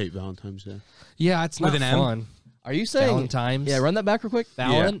 I hate Valentine's Day. Yeah, it's With not an M? fun. Are you saying? Valentine's. Yeah, run that back real quick.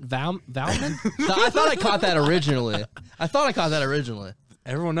 Valentine. I thought I caught that originally.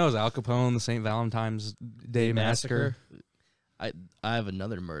 Everyone knows Al Capone, the St. Valentine's Day Massacre. I have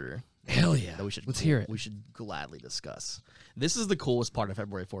another murder Hell yeah. that we should Let's hear it. We should gladly discuss. This is the coolest part of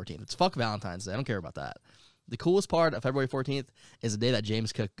February 14th. It's fuck Valentine's Day. I don't care about that. The coolest part of February 14th is the day that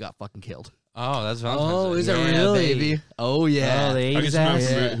James Cook got fucking killed. Oh, that's Valentine's Day. is it Yeah, really? baby? Oh yeah. Oh, they I ate guess his I'm not ass.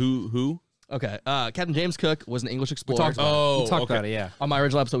 familiar. Who? Okay. Captain James Cook was an English explorer. talked about Oh, We talked okay. about it, yeah. On my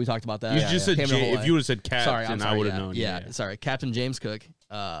original episode, we talked about that. You just said Came in a J- whole if way. you would have said Captain, Sorry, I'm sorry, I would have yeah. known. Yeah, sorry, Captain James Cook.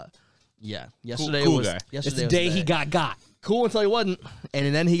 Yeah, yesterday cool was guy. It's yesterday the was day the he got. cool until he wasn't,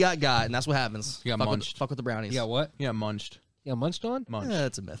 and then he got, and that's what happens. He got fuck munched. fuck with the brownies. You got what? Yeah, munched. You got munched on? Munched.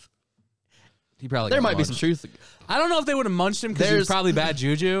 That's a myth. He probably There got might be some munched. truth. I don't know if they would have munched him because he was There's- probably bad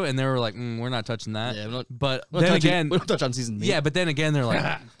juju, and they were like, we're not touching that. Yeah, we don't- But we don't then touch again, we don't touch on seasoned meat. yeah, but then again, they're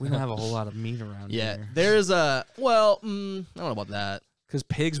like, we don't have a whole lot of meat around yeah. here. There's a I don't know about that. Because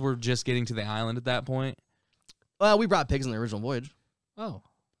pigs were just getting to the island at that point. Well, we brought pigs on the original voyage. Oh.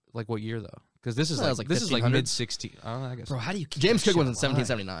 Like what year though? Because this is Well, like that was like this is like 1500s. mid 60s. I guess. Bro, how do you keep James that Cook shit was in alive?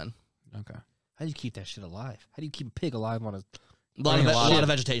 1779. Okay. How do you keep that shit alive? How do you keep a pig alive on a A lot Bring of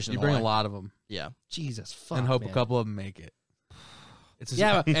vegetation. You in bring a Hawaii. lot of them Yeah. Jesus fuck? and hope man. a couple of them make it. It's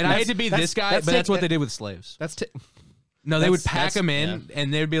Yeah, and I hate to be this guy, but that's what they did with slaves. That's No, they would that's- pack them in,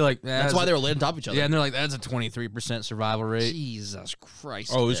 and they'd be like, That's why they were laid on top of each other. Yeah, and they're like, that's a 23% survival rate. Jesus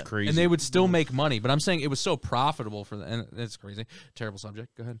Christ. Oh, it was Yeah. crazy. And they would still make money, but I'm saying it was so profitable for them. And it's crazy. Terrible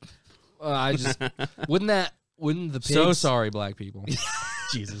subject. Go ahead. I just wouldn't the pigs So sorry, black people.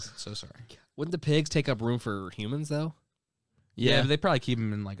 Jesus. So sorry. Wouldn't the pigs take up room for humans though? Yeah, but they probably keep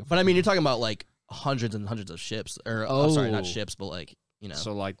them in like a. But I mean, you're talking about like hundreds and hundreds of ships, or I'm sorry, not Oh. ships, but like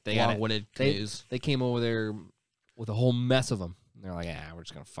So like they got long-winded they, canoes. they came over there with a whole mess of them. And they're like, yeah, we're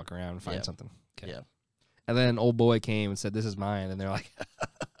just gonna fuck around and find Yeah. something. Okay. Yeah. And then old boy came and said, "This is mine," and they're like,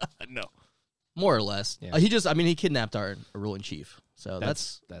 "No." More or less. Yeah. He kidnapped our ruling chief. So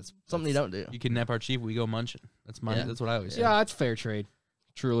that's something you don't do. You kidnap our chief, we go munching. That's my. Yeah. That's what I always say. Yeah, it's fair trade.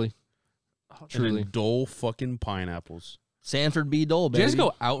 Truly. Truly. And then Dole fucking pineapples. Sanford B. Dole, Do baby. you guys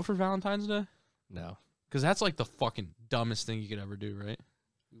go out for Valentine's Day? No. Because that's like the fucking dumbest thing you could ever do, right?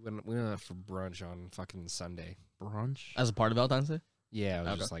 We went out for brunch on fucking Sunday. Brunch. as a part of Valentine's Day? Yeah, it was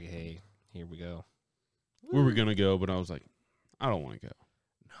Okay. just like, hey, here we go. We were gonna go, but I was like, I don't want to go.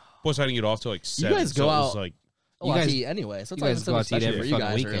 Plus, I didn't get off till like 7. guys so go it was out- like, Oh, You out to guys- eat anyway. So it's You guys go out to eat special every for you fucking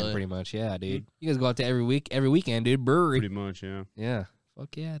guys, weekend, really. pretty much. Yeah, dude. You guys go out to every weekend, dude. Brewery. pretty much, yeah. Yeah.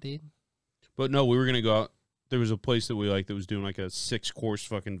 Fuck yeah, dude. But no, we were gonna go out. There was a place that we liked that was doing like a 6-course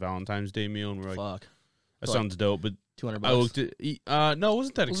fucking Valentine's Day meal, and we're like, Fuck. that Like, sounds dope. But $200. I looked at, no, it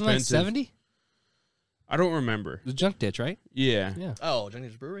wasn't that Wasn't that expensive. 70? I don't remember. The Junk Ditch, right? Yeah, Yeah. Oh,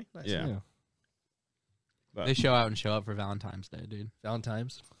 Johnny's Brewery? Nice. yeah. But They show out and show up for Valentine's Day, dude.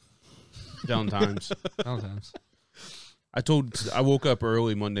 Valentine's. Valentine's. Valentine's. I woke up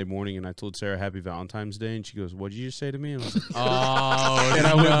early Monday morning and I told Sarah Happy Valentine's Day, and she goes, "What'd you just say to me?" And I was like, Oh, and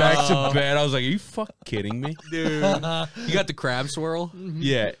I went back to bed. I was like, "Are you fucking kidding me, dude. You got the crab swirl?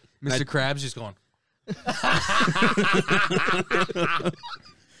 Yeah. Mr. Krabs just going,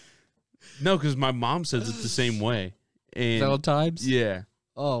 No, because my mom says it the same way. And Valentine's? yeah,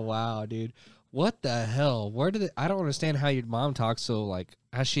 Oh, wow, dude. What the hell? Where did it? I don't understand how your mom talks so, like,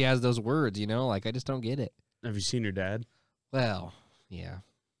 how she has those words, you know? Like, I just don't get it. have you seen her dad? Well, yeah.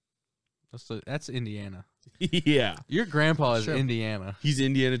 That's Indiana. Yeah. Your grandpa is Sure. Indiana. He's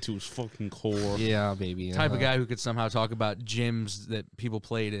Indiana to his fucking core. Yeah, baby. Type of guy who could somehow talk about gyms that people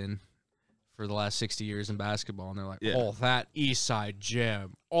played in for the last 60 years in basketball, and they're like, Yeah. "Oh, that East Side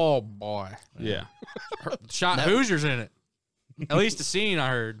gym. Oh boy, Yeah. shot Hoosiers in it. At least the scene I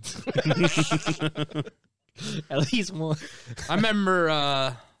heard. At least one. I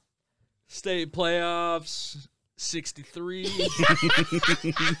remember state playoffs." 63.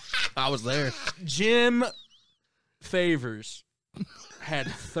 I was there. Jim Favors had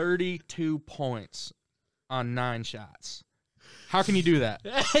 32 points on 9 shots. How can you do that?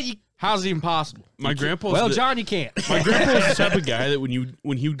 How's it even possible? My grandpa's Well, the, John, you can't. my grandpa was the type of guy that when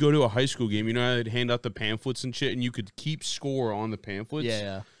he would go to a high school game, you know how they'd hand out the pamphlets and shit, and you could keep score on the pamphlets.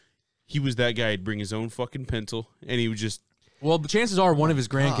 Yeah. He was that guy. He'd bring his own fucking pencil, and he would just Well, but chances are one of his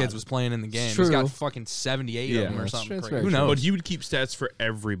grandkids God. was playing in the game. It's He's got true. fucking 78 Yeah. of them or That's something. true, that's crazy. very Who knows? But he would keep stats for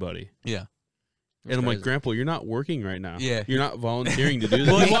everybody. Yeah. And I'm like, crazy. Grandpa, you're not working right now. Yeah. You're not volunteering to do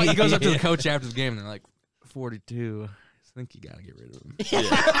Well, this. he goes up to the coach after the game, and they're like, 42. I think you got to get rid of him.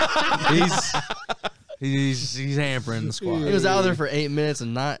 He's hampering the squad. He was out there for 8 minutes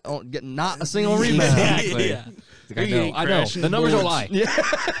and not a single rebound. Exactly. Yeah. I He know. ain't I know. crashing The numbers don't boards.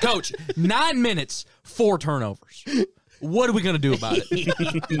 lie. Coach, 9 minutes, 4 turnovers. What are we going to do about it? Is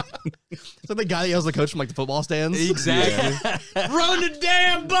that the guy that yells the coach from like the football stands? Exactly. Run the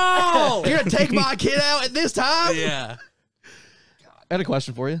damn ball! You're gonna take my kid out at this time? Yeah. I had a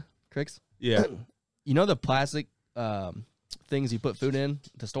question for you, Crix. Yeah. You know the plastic things you put food in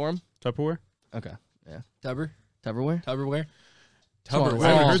to store them? Tupperware? Okay. Yeah. Tubber. Tupperware? Tubberware. I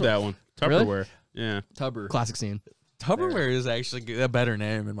haven't heard that one. Really? Tupperware. Yeah. Tubber. Classic scene. Tupperware is actually a better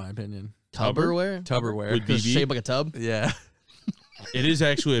name, in my opinion. Tubberware? Tubberware. With It's BB? shaped like a tub? Yeah. It is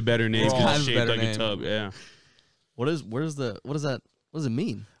actually a better name Raw. because Has it's a shaped better like a name. tub. Yeah. What does it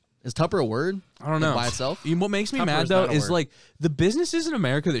mean? Is Tupper a word? I don't know. By itself? What makes me Tupper mad, is though, not a is word. like the businesses in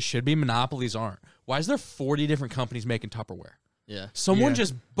America that should be monopolies aren't. Why is there 40 different companies making Tupperware? Yeah. Someone Yeah.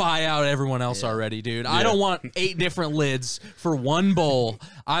 just buy out everyone else Yeah. already, dude. I Yeah. don't want 8 different lids for one bowl.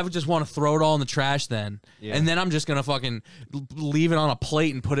 I would just want to throw it all in the trash then. Yeah. And then I'm just going to fucking leave it on a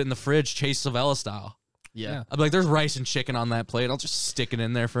plate and put it in the fridge, Chase Savella style. Yeah. I'd be like, there's rice and chicken on that plate. I'll just stick it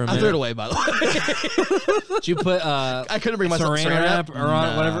in there for a I minute. threw it away, by the way. Did you put I couldn't bring myself to saran wrap or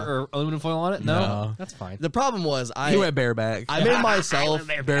Nah. whatever or aluminum foil on it? No. That's fine. The problem was He went bareback. I made myself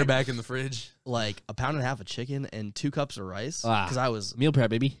bareback in the fridge. like a pound and a half of chicken and 2 cups of rice Ah. because I was Meal prep,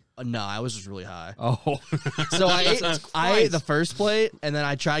 baby. no, I was just really high. Oh. So I ate the first plate and then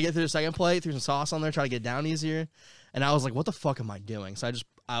I tried to get through the second plate, threw some sauce on there, try to get it down easier, and I was like, "What the fuck am I doing?" So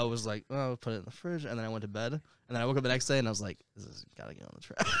I was like, "Oh, I'll put it in the fridge," and then I went to bed, and then I woke up the next day and I was like, "This has gotta get on the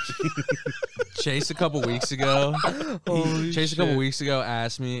trash." Chase a couple weeks ago. Chase a couple weeks ago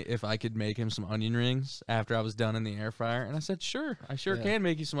asked me if I could make him some onion rings after I was done in the air fryer, and I said, "Sure, I sure can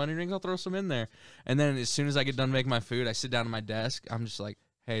make you some onion rings. I'll throw some in there." And then as soon as I get done making my food, I sit down at my desk. I'm just like,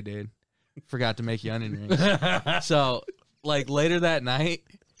 "Hey, dude, forgot to make you onion rings." So, like later that night,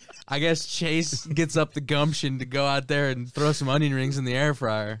 I guess Chase gets up the gumption to go out there and throw some onion rings in the air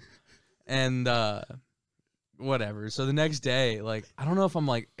fryer, and whatever. So the next day, like, I don't know if I'm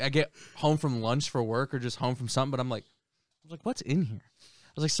like, I get home from lunch for work or just home from something, but I was like, what's in here?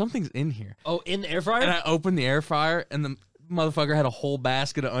 I was like, something's in here. Oh, in the air fryer? And I opened the air fryer, and the motherfucker had a whole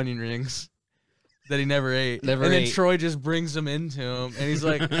basket of onion rings that he never ate. Never and then ate. Troy just brings them into him, and he's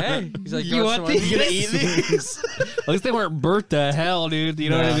like, hey. He's like, You want want some these? onion You rings? gonna eat these? At least they weren't burnt to hell, dude.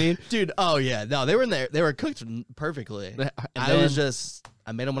 You know what I Nah. mean? Dude, oh yeah, no, they were in there. They were cooked perfectly.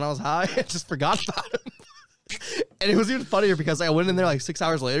 I made them when I was high. I just forgot about them. And it was even funnier because I went in there like 6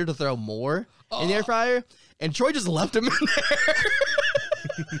 hours later to throw more in the air fryer, and Troy just left them in there.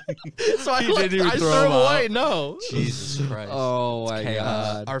 So I, didn't even I throw threw them them out. away. No, Jesus Christ. Oh my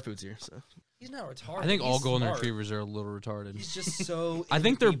chaos. god. our food's here. So He's not retarded. I think all golden retrievers are a little retarded. He's just so. I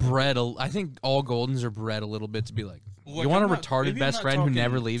think they're bred. I think all Goldens are bred a little bit to be like, Look, you want I'm a not- retarded maybe I'm best not friend who talking-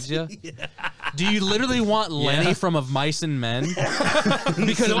 never leaves you? Do you literally want Lenny from Of Mice and Men?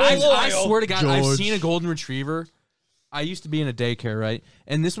 Because So I loyal. swear to God, I've George. seen a golden retriever. I used to be in a daycare, right?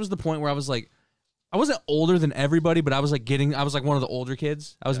 And this was the point where I was like, I wasn't older than everybody, but I was like one of the older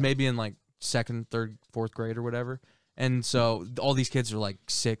kids. I was maybe in like 2nd, 3rd, 4th grade or whatever. And so all these kids are like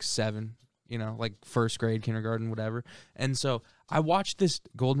 6, 7, you know, like 1st grade, kindergarten, whatever. And so I watched this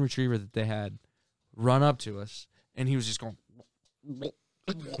golden retriever that they had run up to us, and he was just going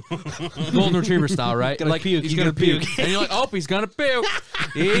golden retriever style, right? Gonna like puke. he's He's gonna gonna puke. And you're like, oh, he's gonna puke.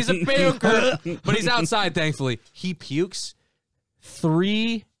 He's a puker. But he's outside, thankfully. He pukes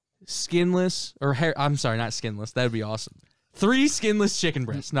 3 skinless or hair. I'm sorry, not skinless. That'd be awesome. 3 skinless chicken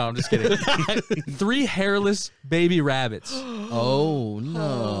breasts. No, I'm just kidding. 3 hairless baby rabbits. Oh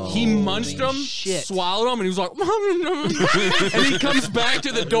no! He munched them, swallowed them, and he was like, and he comes back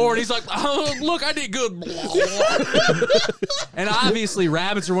to the door and he's like, oh, look, I did good. And obviously,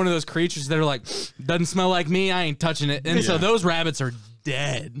 rabbits are one of those creatures that are like, doesn't smell like me, I ain't touching it. And so those rabbits are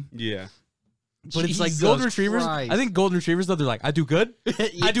dead. Yeah. But it's like golden retrievers. Christ. I think golden retrievers, though, they're like, I do good.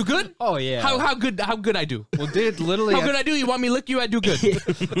 I do good. Oh yeah. How good I do? Well, dude, literally. How good I do? You want me to lick you? I do good.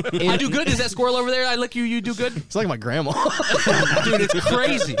 I do good. Is that squirrel over there? I lick you. You do good. It's like my grandma. Dude, it's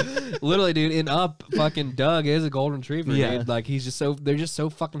crazy. Literally, dude, in Up, fucking Doug is a golden retriever. Yeah. Dude. Like he's just so they're just so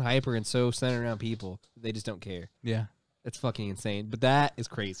fucking hyper and so centered around people. They just don't care. Yeah. It's fucking insane. But that is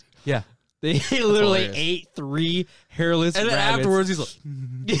crazy. Yeah. They literally hilarious. ate 3 hairless And then rabbits. afterwards, he's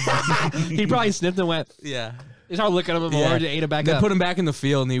like, He probably sniffed and went. yeah. He started looking at them more and ate it back They up. put him back in the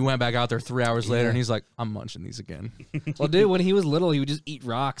field, and he went back out there 3 hours later, and he's like, I'm munching these again. Well, dude, when he was little, he would just eat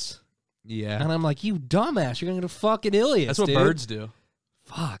rocks. Yeah. And I'm like, you dumbass, you're gonna get a fucking idiot. That's what birds do.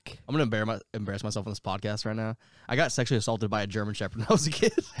 Fuck. I'm gonna embarrass myself on this podcast right now. I got sexually assaulted by a German Shepherd when I was a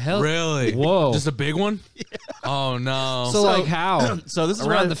kid. Hell. Really? Whoa. Just a big one? Yeah. Oh, no. So like how? So this is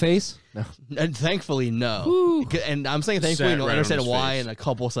Around what the face? No. And thankfully, no. Woo. And I'm saying thankfully, Sat and you'll right on understand his why face. in a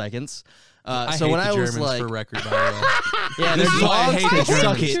couple seconds. I So hate when the I was Germans like, for record, by the way. yeah, This their is why I dogs hate can the suck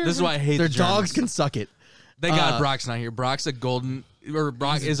Germans. it. This is why I hate Their the dogs Germans. can suck it. Thank God Brock's not here. Brock's a golden, or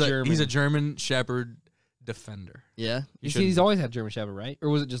Brock He's a he's a German. German Shepherd defender. Yeah. He's always had German Shepherd, right? Or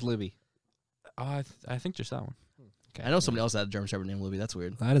was it just Libby? I think just that one. I know somebody else had a German Shepherd named Libby. That's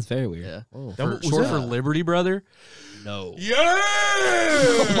weird. That is very weird. Yeah. Oh. Short for Liberty Brother. No. Yeah!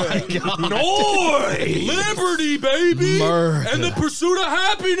 Oh my God. Noise! Liberty, baby! Murder. And the pursuit of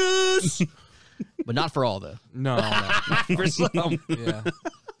happiness! But not for all though. No. For some. Yeah.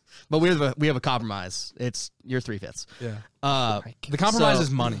 But we have a compromise. It's you're 3/5. Yeah. The compromise So-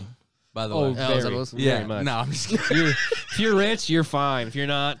 is money, by the Oh, way. is that very, what it was? Yeah. very much. No, I'm just kidding. If you're rich, you're fine. If you're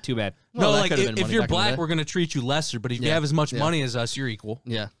not, too bad. Well, No, that like could've been if money you're back in the black, day. we're gonna treat you lesser. But if you Yeah. have as much Yeah. money as us, you're equal.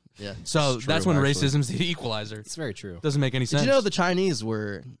 Yeah. Yeah. So It's that's true, when actually. racism's the equalizer. It's very true. Doesn't make any sense. Did you know the Chinese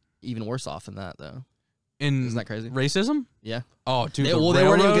were even worse off than that though? in Isn't that crazy? racism? Yeah. Oh, dude, They, the well, they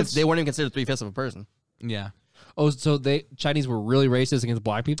weren't railroads? even considered 3/5 of a person. Yeah. Oh, so Chinese were really racist against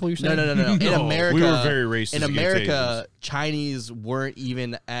black people? You're saying? No. In No, America, we were very racist In against America, Chinese weren't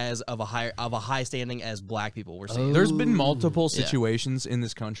even as of a high standing as black people were seen. There's been multiple Yeah. situations in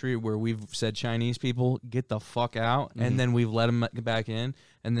this country where we've said Chinese people get the fuck out, and then we've let them back in,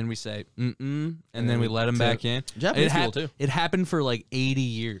 and then we say and then we let them back in. Japanese people, too. It happened for like 80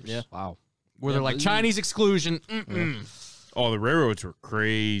 years. Yeah. Wow. Where they're like Chinese exclusion. Oh, the railroads were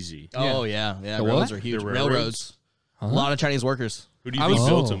crazy. Oh yeah. The Railroads what? are huge. The Railroads. railroads? A lot of Chinese workers. Who do you I think was-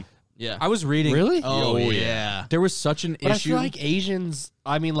 built Oh. them? Yeah. I was reading. Really? Oh yeah. yeah. There was such an But I issue. feel like Asians,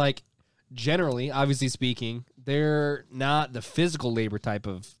 I mean, like, generally, obviously speaking, they're not the physical labor type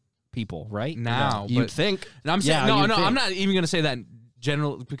of people, right? now, You'd but think. and I'm saying Yeah, no, you'd no. think. I'm not even gonna say that in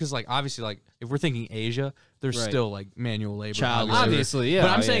general because like obviously like if we're thinking Asia, there's Right. still like manual labor, Child labor. Obviously, yeah.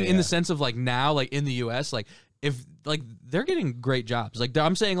 But I'm yeah, saying in yeah. the sense of like now, like in the U.S., like if like they're getting great jobs. Like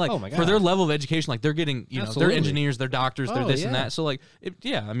I'm saying, like Oh my for their God. level of education, like they're getting, you know, Absolutely. they're engineers, they're doctors, they're Oh, this and yeah. that. So like,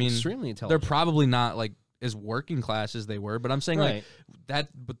 yeah, I mean, Extremely they're intelligent. probably not like as working class as they were. But I'm saying Right. like that.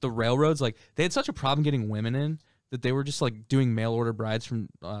 But the railroads, like they had such a problem getting women in that they were just like doing mail order brides from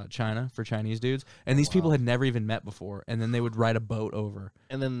China for Chinese dudes, and these people had never even met before, and then they would ride a boat over.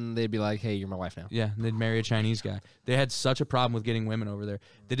 And then they'd be like, hey, you're my wife now. Yeah, and they'd marry a Chinese guy. They had such a problem with getting women over there.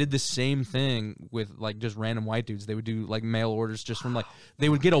 They did the same thing with like just random white dudes. They would do like mail orders just from like they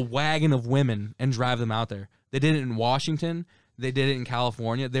would get a wagon of women and drive them out there. They did it in Washington. They did it in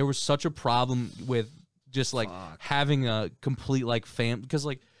California. There was such a problem with just like having a complete like fam because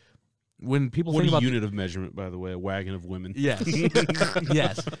like when people What think a about unit of measurement, by the way, a wagon of women. yes,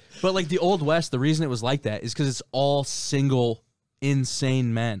 yes, but like the Old West, the reason it was like that is because it's all single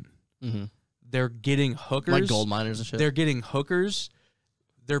insane men. Mm-hmm. They're getting hookers, Like gold miners and shit. They're getting hookers.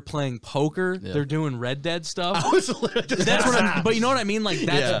 They're playing poker. Yeah. They're doing Red Dead stuff. I was literally just That's what I'm. But you know what I mean? Like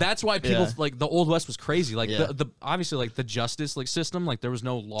Yeah. that's why people Yeah. like the Old West was crazy. Like Yeah. the obviously like the justice like system. Like there was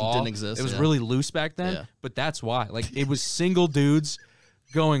no law. didn't exist, It was yeah. really loose back then. Yeah. But that's why. Like it was single dudes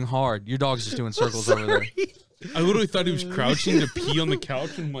going hard. Your dog's just doing circles over there. I literally thought he was crouching to pee on the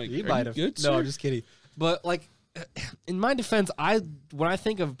couch. I'm like, He are might you have. good, No, sir? I'm just kidding. But like, in my defense, when I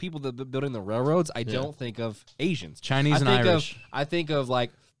think of people that building the railroads, I don't think of Asians, Chinese I and think Irish. I think of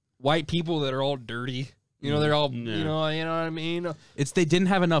like white people that are all dirty You know, they're all Yeah. you know what I mean. It's they didn't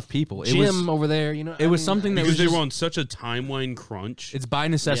have enough people. It Jim was over there, you know. it was something that because was they just, were on such a timeline crunch. it's by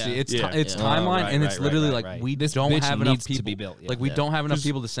necessity. Yeah. It's Yeah. it's Yeah. timeline, right, and it's right, literally right, like right. we This don't bitch have enough needs to people. be built, yeah. Like we Yeah. don't have enough 'Cause-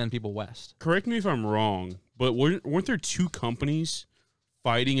 people to send people west. Correct me if I'm wrong, but weren't there two companies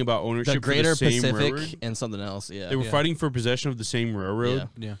fighting about ownership The Greater for the same Pacific railroad? and something else. Yeah. They were Yeah. fighting for possession of the same railroad.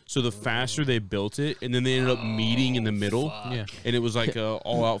 Yeah. So the faster they built it, and then they ended up meeting in the middle, Yeah. and it was like a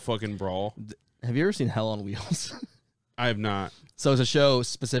all-out fucking brawl. Have you ever seen Hell on Wheels? I have not. So it's a show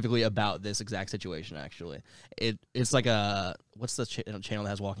specifically about this exact situation. Actually, it's like a what's the channel that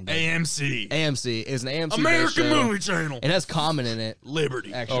has Walking Dead? AMC. AMC is an AMC show. Channel. It has Common in it.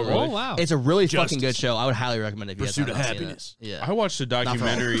 Liberty. Actually, really? Oh wow. it's a really Justice. fucking good show. I would highly recommend it if you guys Pursuit of haven't seen Happiness. it. Yeah, I watched a for all.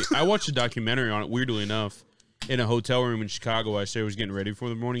 documentary. I watched a documentary on it. Weirdly enough, in a hotel room in Chicago. I was getting ready for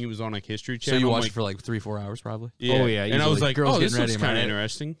the morning. It was on like History So Channel. you I'm watched like, it for like 3-4 hours, probably. yeah. Oh, yeah, And I was usually like, girls oh, this getting looks ready, am I kind of right?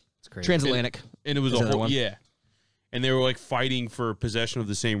 interesting. It's crazy. Transatlantic. And it was Is a that the whole one? yeah. And they were like fighting for possession of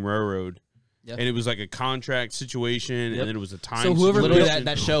the same railroad. Yeah. And it was like a contract situation, Yep. and then it was a time. So whoever Literally, situation.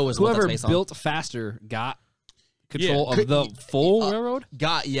 that show was what Whoever that's based on. built faster got control Yeah. of the full railroad,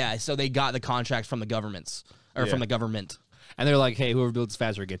 So they got the contract from the governments or Yeah. from the government. and they're like, "Hey, whoever builds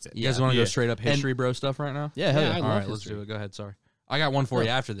faster gets it." You guys Yeah. want to Yeah. go straight up history bro stuff right now? Yeah, hell Yeah, yeah. I All love right, let's history. do it. Go ahead. Sorry. I got one for you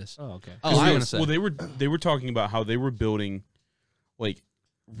after this. Oh, okay. Oh, What were you I- gonna say? Well, they were talking about how they were building like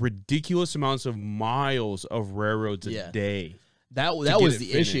ridiculous amounts of miles of railroads Yeah. a day. That get was it the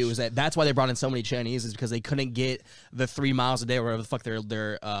finished. issue. Is that's why they brought in so many Chinese is because they couldn't get the 3 miles a day or whatever the fuck their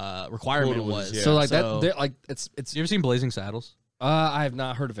requirement Quota was, was. yeah. So like So- that, they're like it's. You ever seen Blazing Saddles? I have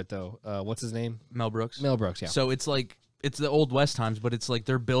not heard of it though. What's his name? Mel Brooks. Mel Brooks. Yeah. So it's like it's the old West times, but it's like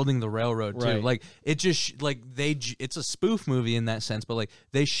they're building the railroad too. Right. Like it just it's a spoof movie in that sense, but like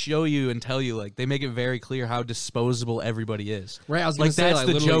they show you and tell you like they make it very clear how disposable everybody is. Right, I was like gonna say, that's like,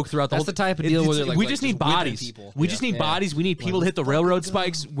 the literally, joke throughout the that's whole. the type of deal where they're like, we like, just need just whipping bodies. people. We Yeah. just need Yeah. bodies. We need people to hit the railroad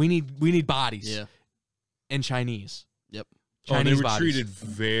spikes. We need bodies. Yeah. And Chinese. Yep. Oh, and they Chinese were bodies. treated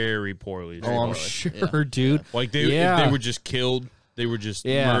very poorly. Oh, I'm Totally. sure, Yeah. dude. Like Yeah. they were just killed. They were just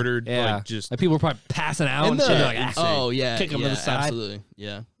Yeah, murdered. Yeah. Like just people were probably passing out and, And shit. the- They're like, insane. Oh yeah, Kick 'em to yeah, the side. absolutely,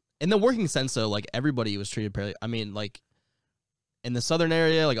 yeah. In the working sense, though, like everybody was treated fairly. I mean, like in the southern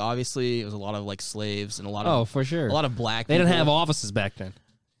area, like obviously it was a lot of like slaves and a lot oh, of for sure. a lot of black. They didn't people. have offices back then.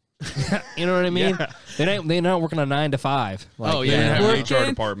 You know what I mean? Yeah. They're not working a 9 to 5. Like, Oh, they yeah. didn't have an Working HR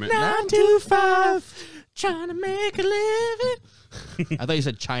department. 9 to 5, trying to make a living. I thought you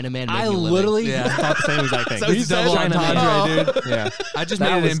said Chinaman. I making a living. literally Yeah. thought the same exact thing. So you said Double China Man. entendre, dude. Yeah, I just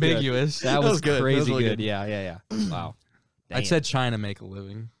That made it was good. ambiguous. that was good. That crazy was really good. good. Yeah. Wow. I Damn. said China make a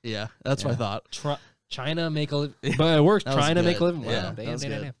living. Yeah, that's what I thought. China make a living, but it works. That was Trying to make a good. living. Wow, Yeah, damn, that was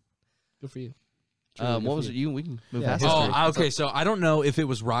damn, good. damn. Good for you. What was it? We can move Yeah, past history. history. Oh, okay. So I don't know if it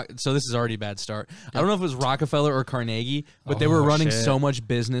was So this is already a bad start. I don't know if it was Rockefeller or Carnegie, but they were Oh, running shit. so much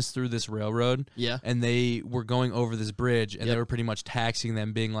business through this railroad. Yeah. And they were going over this bridge, and Yep. they were pretty much taxing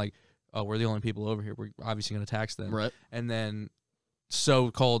them, being like, "Oh, we're the only people over here. We're obviously going to tax them." Right. And then,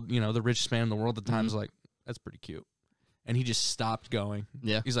 so-called, the richest man in the world at the time Mhm. was like, "That's pretty cute," and he just stopped going.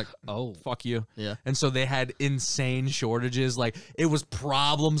 Yeah. He's like, Oh, fuck you. Yeah. And so they had insane shortages. Like, it was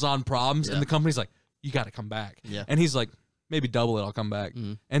problems on problems. Yeah. And the company's like, you got to come back. Yeah. And he's like, maybe double it, I'll come back.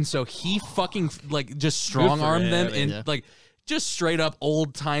 Mhm. And so he fucking, like, just strong armed them him. in, Yeah. like, just straight up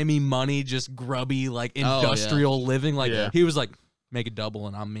old timey money, just grubby, like, Oh, yeah. industrial living. Like, Yeah. he was like, make it double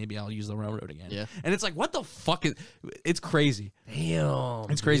and maybe I'll use the railroad again. Yeah. And it's like, what the fuck is, it's crazy. damn.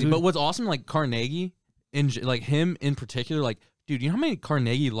 It's crazy. dude. But what's awesome, like Carnegie, like him in particular, like, dude, you know how many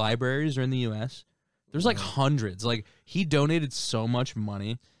Carnegie libraries are in the U.S.? There's like hundreds. Like, he donated so much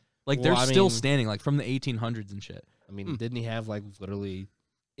money. Like, Well, they're I still mean- standing, like, from the 1800s and shit. I mean, didn't he have like literally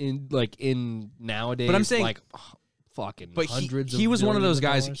in nowadays? But I'm saying- like fucking But hundreds. he was one of those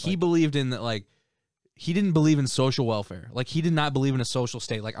guys. dollars? He believed in that, like, he didn't believe in social welfare. Like, he did not believe in a social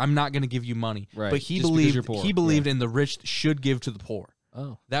state. Like, I'm not going to give you money. Right. But he Just because you're believed poor. in the rich should give to the poor.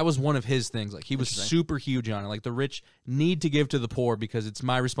 Oh, That was one of his things. Like, he was Interesting. super huge on it. Like, the rich need to give to the poor because it's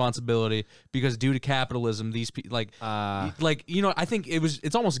my responsibility. Because due to capitalism, these people, like, I think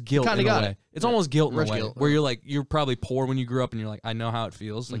it's almost guilt Kinda in a got way. it. It's almost guilt in Rich a way, guilt. where you're like, you're probably poor when you grew up, and you're like, I know how it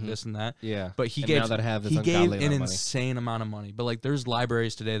feels, like this and that. yeah. But he And gave now that I have this he gave ungodly an amount of money. insane amount of money. But like, there's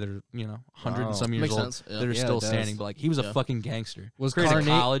libraries today that are 100 and some years Makes old sense, yeah. that are Yeah, still it does. standing. But like, he was a Yeah. fucking gangster. Was Created a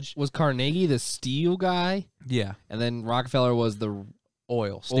college? Was Carnegie the steel guy, Yeah, and then Rockefeller was the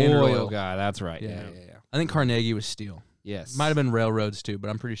oil, Standard oil Oil. guy? That's right. Yeah. Yeah. I think Carnegie was steel. Yes. Might have been railroads too, but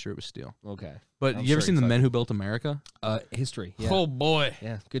I'm pretty sure it was steel. Okay. But I'm you ever sure seen it's The like- Men Who Built America? History. Yeah. Oh boy,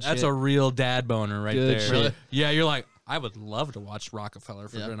 Yeah. Good that's shit. a real dad boner right Good there. shit. Really? Yeah, you're like, I would love to watch Rockefeller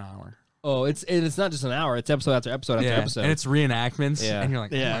for Yeah. an hour. Oh, it's not just an hour. It's episode after episode after episode. And it's reenactments. Yeah. And you're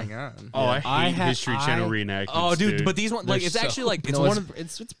like, Yeah. oh my god. Oh, I hate History Channel reenactments. Oh, dude, dude. but these ones, like, They're it's actually like it's No, one of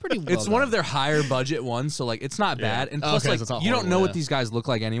it's pretty. Well it's one of done. their higher budget ones, so like it's not bad. And plus, Okay, like so it's not you don't know horrible, what yeah. these guys look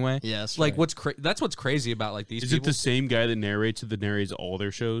like anyway. Yeah, that's like true. that's what's crazy about like these Is it people. the same guy that narrates all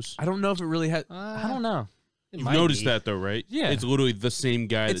their shows? I don't know if it really has. I don't know. It You've might noticed be. that though, right? Yeah. It's literally the same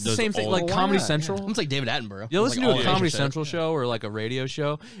guy It's that the does same thing, all like why Comedy not? Central. It's like David Attenborough. You listen Like to all a the Comedy shit. Central show or like a radio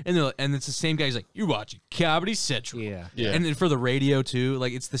show, and it's the same guy. He's like, "You're watching Comedy Central." Yeah. Yeah. And then for the radio too,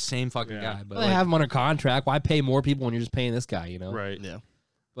 like it's the same fucking Yeah. guy. But Well, they like, have him under contract. Why pay more people when you're just paying this guy? You know. right. Yeah.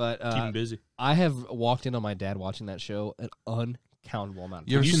 But Keep him busy. I have walked in on my dad watching that show an uncountable amount of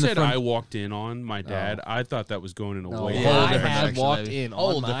You times. ever You seen the said front- I walked in on my dad. I thought that was going in a No, way. Yeah. I Older have direction, walked maybe. in on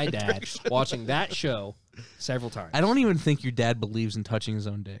Older my dad watching that show several times. I don't even think your dad believes in touching his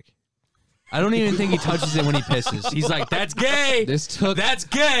own dick. I don't even think he touches it when he pisses. He's like, "That's gay. This took That's a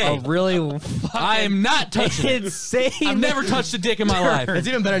gay. really I am not touching it. insane. I've never touched a dick in my life." It's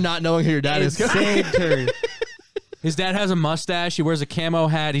even better not knowing who your dad is. insane turn. His dad has a mustache. He wears a camo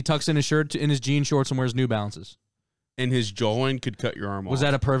hat. He tucks in his shirt in his jean shorts and wears New Balances. And his jawline could cut your arm off. Was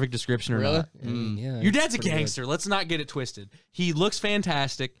that a perfect description or Really? not? Yeah, Your dad's a pretty good. gangster. Let's not get it twisted. He looks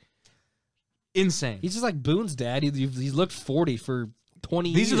fantastic. Insane. He's just like Boone's dad. He's looked 40 for 20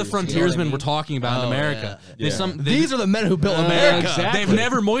 years. These are the you know what I frontiersmen mean? we're talking about in Oh, America. yeah. There's Yeah. some- These are the men who built America. exactly. They've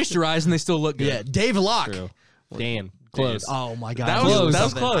never moisturized and they still look good. Yeah, Dave Locke. True. Dan, close. Oh my god, That I was- knew it that was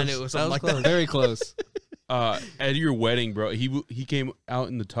something. I close. knew it was That something was like close. that. Very close. At your wedding, bro? He came out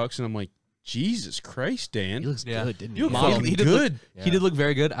in the tux, and I'm like, Jesus Christ, Dan. He looks Yeah. good, didn't he? You look Model. fucking he did look- good. Yeah. He did look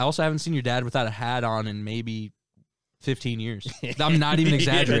very good. I also haven't seen your dad without a hat on in maybe 15 years. I'm not even Yeah,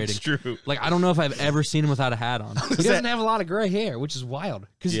 exaggerating. that's true. Like, I don't know if I've ever seen him without a hat on. He doesn't have a lot of gray hair, which is wild.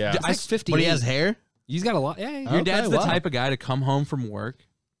 Because Yeah. he's like 50. But he has hair. He's got a lot. Yeah. Your dad's the wow. type of guy to come home from work,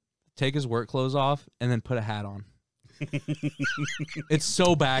 take his work clothes off, and then put a hat on. It's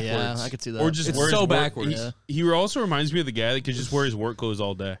so backwards. Yeah, I could see that. Or just It's wear his so work- backwards. He also reminds me of the guy that could just wear his work clothes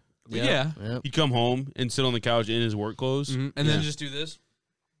all day. Yeah. Yeah. He'd come home and sit on the couch in his work clothes. Mhm. And then just do this.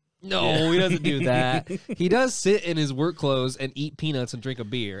 No, he doesn't do that. He does sit in his work clothes and eat peanuts and drink a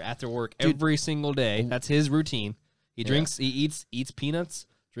beer after work every single day. That's his routine. He drinks, he eats peanuts,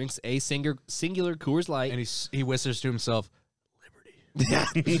 drinks a singular Coors Light, And he whispers to himself,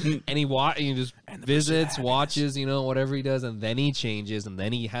 and he just visits, watches, whatever he does, and then he changes, and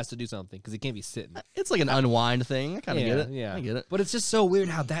then he has to do something because he can't be sitting. It's like an unwind thing. I kind of Yeah, get it. yeah. I get it. But it's just so weird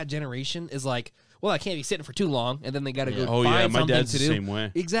how that generation is like, well, I can't be sitting for too long, and then they got to go Oh find yeah, my something dad's to the do. same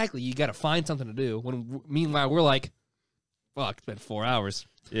way. Exactly, you got to find something to do. Meanwhile, we're like, fuck, it's been 4 hours.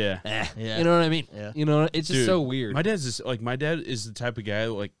 Yeah. Yeah. You know what I mean? Yeah. It's just Dude, so weird. My dad is the type of guy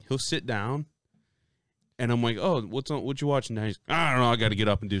that, like, he'll sit down, and I'm like, oh, what you watching now? He's, I don't know, I got to get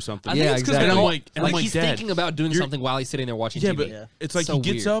up and do something. I think Yeah, it's 'cause exactly. And I'm they like, and I'm like, he's Dad, thinking about doing you're- something while he's sitting there watching yeah, TV. but Yeah. it's like So he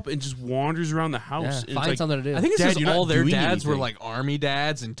gets weird. up and just wanders around the house. Yeah, and it's find like, something to do. I think it's Dad, because you're not all their doing dads were anything. like army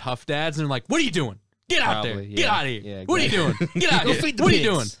dads and tough dads, and they're like, "What are you doing? Get out there! Probably, Get yeah. out of here! Yeah, What are you doing? Get out Go here! feed the What are you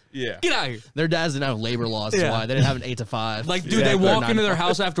pigs. doing? yeah. Get out of here!" Their dads didn't have labor laws. That's Yeah. why they didn't have an 8 to 5. Like, dude, Exactly. they walk Or into 9 to their 5.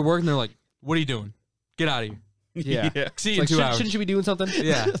 house after work, and they're like, "What are you doing? Get out of here! Yeah. yeah. See you It's in like, 2 hours." shouldn't you be doing something?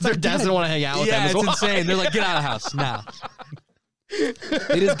 Yeah, Their dads didn't want to hang out with yeah, them. it's as well. insane. They're like, "Get out of the house now."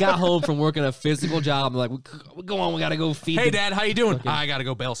 They just got home from working a physical job. They're like, go on, we got to go feed Hey, the Dad, how you doing? I gotta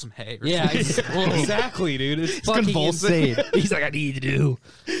go bale some hay. or Yeah, something. exactly, dude. It's fucking convulsing. insane. He's like, I need to do.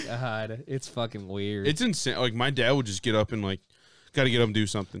 God, it's fucking weird. It's insane. Like, my dad would just get up and, like, got to get up and do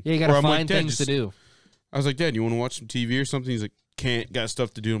something. yeah, you got Or to I'm like, find "Dad, things to just-" do. I was like, Dad, you want to watch some TV or something? He's like, can't, got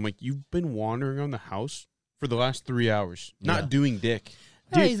stuff to do. I'm like, you've been wandering around the house for the last 3 hours, not doing dick.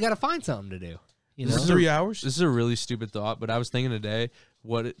 Hey, he's got to find something to do. You know? This is 3 hours? This is a really stupid thought, but I was thinking today,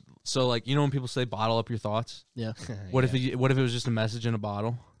 so like, you know when people say bottle up your thoughts? Yeah. What if it was just a message in a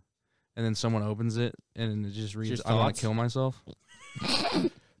bottle, and then someone opens it and it just reads, Your "I want thoughts? to kill myself."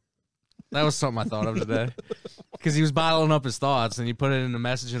 That was something I thought of today, because he was bottling up his thoughts, and he put it in a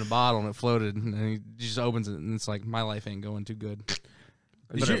message in a bottle, and it floated, and he just opens it, and it's like, my life ain't going too good.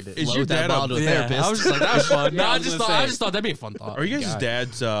 Is your Float that dad bottle a, to a therapist. I was just like, that was fun. Yeah, no, I I was just gonna thought say. that'd be a fun thought. are you guys' God.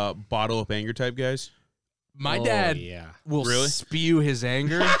 dad's bottle up anger type guys? My Oh, dad yeah. will Really? spew his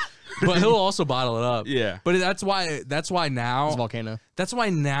anger, but he'll also bottle it up. Yeah. But that's why now It's a volcano. That's why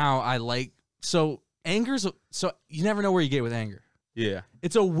now I like, so you never know where you get with anger. Yeah.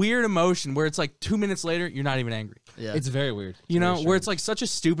 It's a weird emotion where it's like 2 minutes later you're not even angry. Yeah. It's very weird. You know, Very where strange. it's like such a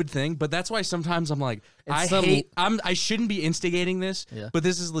stupid thing, but that's why sometimes I'm like, It's I shouldn't be instigating this, Yeah. but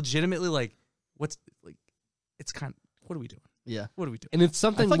this is legitimately like, what are we doing? yeah. What are we doing? And it's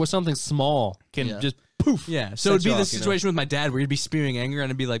something like- where something small can Yeah. just poof. Yeah. So it'd Set be you this off, you know? situation with my dad where he'd be spewing anger and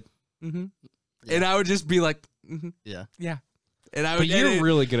I'd be like, and I would just be like, Yeah. yeah. And I would. But you're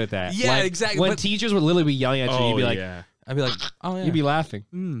really good at that. Yeah, Like, exactly, When but- teachers would literally be yelling at you, you'd be like, I'd be like, oh yeah. you'd be laughing.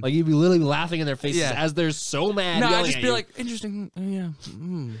 Mm. Like you'd be literally laughing in their faces Yeah. as they're so mad. no, yelling I'd just at be you. like, interesting. Yeah.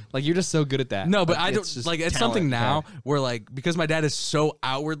 like you're just so good at that. No, but Like, I don't it's just like. It's talent. something now where like because my dad is so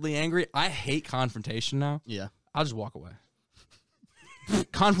outwardly angry, I hate confrontation now. Yeah. I'll just walk away.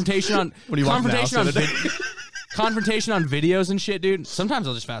 confrontation on What do you want now, confrontation on videos and shit, dude. Sometimes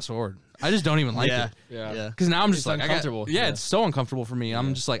I'll just fast forward. I just don't even like Yeah. it. Yeah. Because now I'm just It's like uncomfortable. Yeah, Yeah. it's so uncomfortable for me.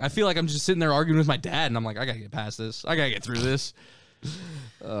 I'm just like I feel like I'm just sitting there arguing with my dad, and I'm like I gotta get past this. I gotta get through this.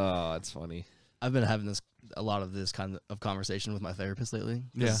 Oh, it's funny. I've been having a lot of this kind of conversation with my therapist lately.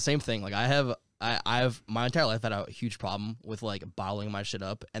 It's Yeah. the same thing. Like I've my entire life had a huge problem with like bottling my shit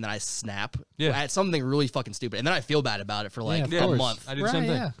up, and then I snap at something really fucking stupid, and then I feel bad about it for like Yeah, of a course. month. I do the same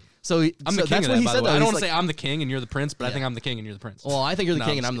thing. Yeah. So I'm the king that's of what that, he by said. the way. Though. I don't He's want to like, say I'm the king and you're the prince, but I Yeah. think I'm the king and you're the prince. well, I think you're the No,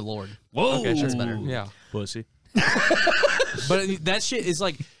 king I'm and I'm just- the lord. Whoa. Okay, sure. That's better. Yeah. Pussy. But that shit is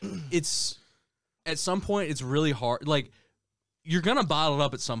like, it's at some point it's really hard. Like you're gonna bottle it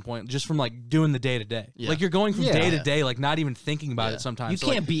up at some point just from like doing the day to day. Yeah. Like you're going from Yeah. day to day, like not even thinking about Yeah. it sometimes. You So,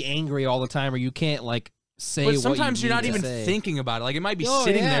 like, can't be angry all the time, or you can't like say. but what sometimes you you're not need to even say. thinking about it. Like it might be Oh,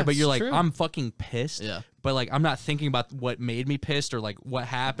 sitting yeah, there, but you're it's like, true. I'm fucking pissed. Yeah. But like I'm not thinking about what made me pissed or like what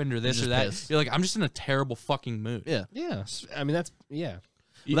happened or this You're or just that. pissed. You're like, I'm just in a terrible fucking mood. Yeah. Yeah, I mean that's That's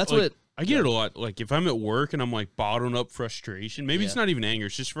Like, what- I get it a lot. Like if I'm at work and I'm like bottling up frustration, maybe it's Yeah. not even anger,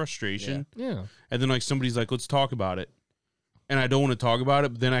 it's just frustration. yeah. And then like somebody's like, let's talk about it. And I don't want to talk about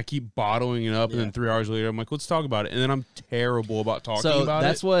it, but then I keep bottling it up, and then 3 hours later, I'm like, let's talk about it. And then I'm terrible about talking So about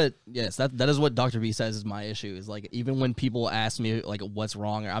that's it. what that is what Dr. B says is my issue. Is like even when people ask me like what's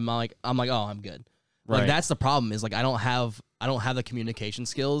wrong, I'm like oh I'm good. Like Right. that's the problem is like I don't have the communication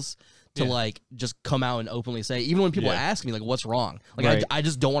skills to like just come out and openly say, even when people Yeah. ask me like what's wrong, like Right. I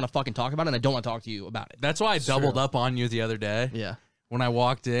just don't want to fucking talk about it, and I don't want to talk to you about it. That's why I doubled up on you the other day Yeah. when I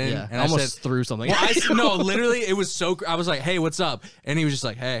walked in. Yeah. And I I almost said, threw something. well, no, literally, it was so. I was like, "Hey, what's up?" And he was just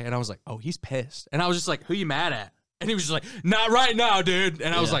like, "Hey," and I was like, "Oh, he's pissed." And I was just like, "Who you mad at?" And he was just like, "Not right now, dude."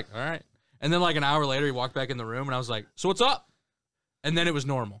 And I was Yeah. like, "All right." And then like an hour later, he walked back in the room, and I was like, "So what's up?" And then it was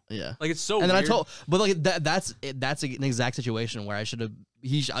normal. Yeah. Like it's so. And then weird. I told, but like that's an exact situation where I should have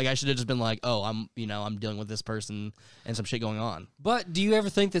I should have just been like, oh, I'm dealing with this person and some shit going on. But do you ever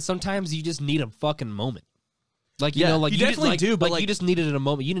think that sometimes you just need a fucking moment? Like you Yeah, know, like you just- definitely like- do, but, like like- you just needed it a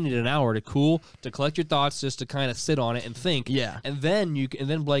moment. You didn't need an hour to cool, to collect your thoughts, just to kind of sit on it and think. Yeah. And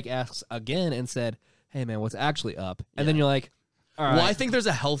then Blake asks again and said, "Hey man, what's actually up?" And then you're like, "All right." Well, I think there's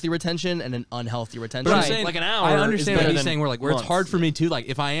a healthy retention and an unhealthy retention. But I'm Right, saying, like an hour I is understand what better he's than saying. Where like where it's months. hard for me too. Like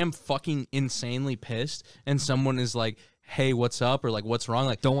if I am fucking insanely pissed and someone is like, "Hey, what's up?" or like, "What's wrong?"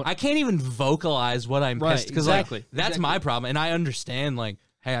 Like, Don't- I can't even vocalize what I'm Right, pissed because exactly, like that's exactly. my problem, and I understand like.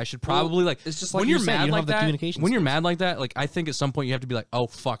 Hey, I should probably like. it's just like when you're you're saying, mad you don't like have the that. communication When you're skills. mad like that, like I think at some point you have to be like, "Oh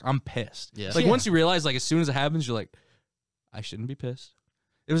fuck, I'm pissed." Yeah. Like Yeah. once you realize, like as soon as it happens, you're like, "I shouldn't be pissed."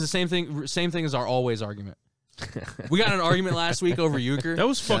 It was the same thing as our always argument. We got in an argument last week over euchre. That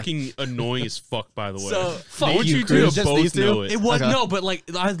was fucking annoying as fuck, by the way. So, I want you, you Chris. to Just these both two? know it. It was Okay. no, but like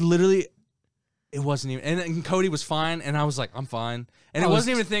I literally, it wasn't even. And then Cody was fine, and I was like, I'm fine. And it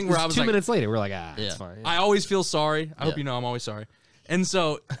wasn't even a thing where I was 2 like, minutes later, we're like, Yeah. it's fine. I always feel sorry. I hope Yeah. you know I'm always sorry. And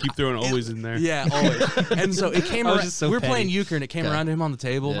so, Keep throwing always in there. yeah, always. And so it came I was around. just so we were petty. playing euchre, and it came Yeah. around to him on the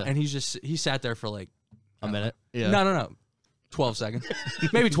table, Yeah. and he sat there for like A minute. Yeah. no, 12 seconds,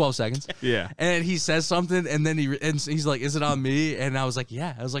 maybe 12 seconds. Yeah. And he says something, and then he's like, "Is it on me?" And I was like,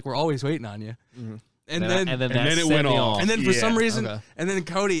 "Yeah." I was like, "We're always waiting on you." And then and then it set went me off. And then for some Yeah. reason, Okay. and then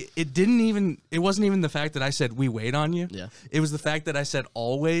Cody, it wasn't even the fact that I said we wait on you. Yeah. It was the fact that I said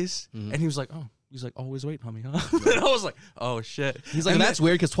always, and he was like, "Oh, he's like always waiting on me, huh?" And I was like, "Oh shit." He's like, and that's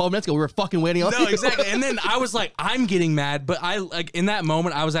weird because 12 minutes ago we were fucking waiting on no, you. exactly. And then I was like, I'm getting mad, but I like in that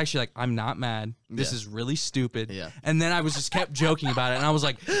moment I was actually like, I'm not mad. This Yeah. is really stupid. Yeah. And then I was just kept joking about it, and I was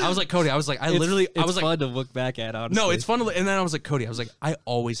like, Cody, I was like, I literally, I was like, fun to look back at. Honestly, no, it's fun to, and then I was like, Cody, I was like, I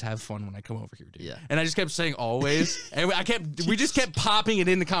always have fun when I come over here, dude. Yeah. And I just kept saying always, and we just kept popping it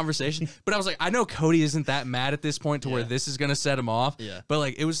into conversation. But I was like, I know Cody isn't that mad at this point to where Yeah. this is gonna set him off. Yeah. But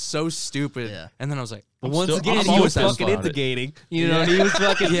like, it was so stupid. Yeah. And then I was like, But once still- again, I'm he always was having fucking fun. instigating, you know, Yeah. and he was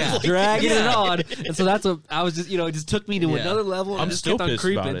fucking Yeah. dragging it Yeah. on, and so that's what I was just, it just took me to Yeah. another level. And I'm just still kept on pissed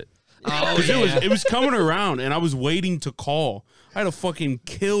creeping. about it. Oh, Because it was coming around, and I was waiting to call. I had a fucking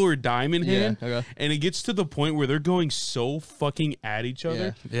killer dime in hand, okay. and it gets to the point where they're going so fucking at each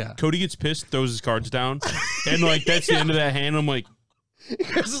other. Yeah. Cody gets pissed, throws his cards down, and like that's the end of that hand. I'm like,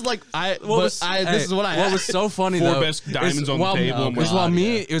 This is like What was so funny Four though? best diamonds is on the while, table. I'm Is like, while God,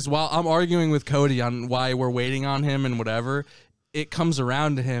 me yeah. is while I'm arguing with Cody on why we're waiting on him and whatever. it comes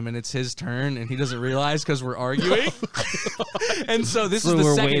around to him and it's his turn and he doesn't realize because we're arguing. And so this is the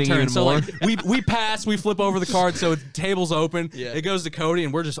we're second waiting turn. even So more. like we pass, we flip over the card, so the table's open. Yeah. It goes to Cody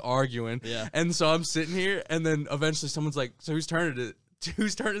and we're just arguing. Yeah. And so I'm sitting here and then eventually someone's like, so whose turn is it?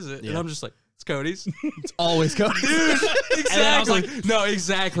 Whose turn is it? Yeah. And I'm just like, it's Cody's. It's always Cody. Dude, exactly. And I was like- no,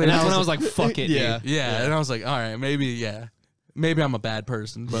 exactly. And that's when I was like, fuck it, Yeah. dude. yeah. And I was like, all right, maybe I'm a bad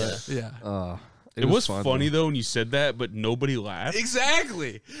person, but yeah. It was fun, funny though when you said that, but nobody laughed.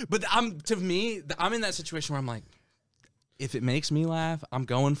 Exactly. But I'm in that situation where I'm like, if it makes me laugh, I'm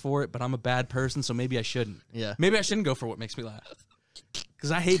going for it, but I'm a bad person, so maybe I shouldn't. Yeah. Maybe I shouldn't go for what makes me laugh.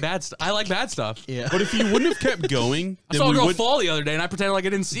 Because I hate bad stuff. I like bad stuff. Yeah. But if you wouldn't have kept going, I then saw a we girl would. fall the other day, and I pretended like I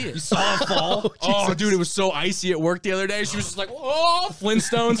didn't see it. You saw her fall? Oh, dude, it was so icy at work the other day. She was just like, oh,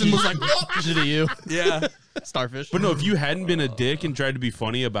 Flintstones, and was like, oh. Should have you. Yeah. Starfish. But no, if you hadn't been a dick and tried to be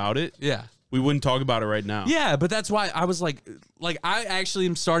funny about it, Yeah. we wouldn't talk about it right now. Yeah, but that's why I was like I actually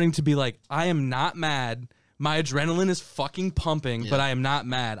am starting to be like, I am not mad. My adrenaline is fucking pumping, but I am not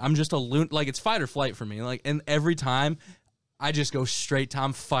mad. I'm just a like it's fight or flight for me. Like, and every time I just go straight to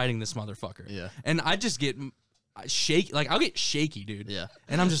I'm fighting this motherfucker. Yeah. And I just get shaky. Like I'll get shaky, dude. Yeah.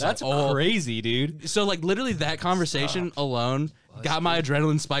 And I'm just That's like, oh. crazy, dude. So like literally that conversation alone got my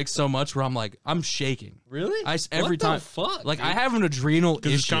adrenaline spikes so much where I'm like, I'm shaking. Really? Every What the time. fuck, Like dude? I have an adrenal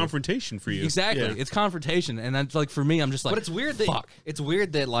Because it's issue. confrontation for you. Exactly. Yeah. It's confrontation. And that's like for me, I'm just like, But it's weird that fuck. it's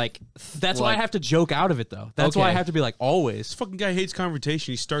weird that like That's why I have to joke out of it, though. That's why I Okay. have to be like, always. This fucking guy hates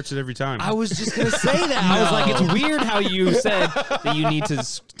confrontation. He starts it every time. I was just gonna say that. I was like, it's weird how you said that you need to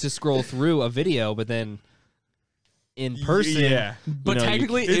scroll through a video, but then in person, Yeah. But you know,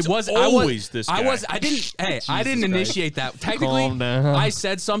 technically, It's it was always this I guy. was. I didn't. Hey, I didn't Christ. initiate that. Technically, Calm down. I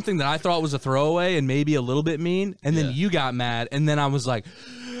said something that I thought was a throwaway and maybe a little bit mean, and then you got mad, and then I was like,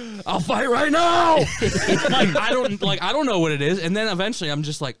 "I'll fight right now." like I don't know what it is, and then eventually I'm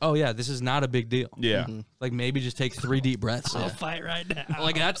just like, "Oh yeah, this is not a big deal." yeah. Like maybe just take 3 deep breaths. I'll fight right now.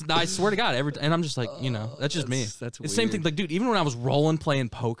 Like that's, I swear to God, and I'm just like, that's just me. that's It's the same thing. Like, dude, even when I was rolling playing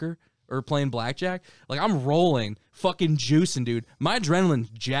poker or playing blackjack, like I'm rolling, fucking juicing, dude. My adrenaline's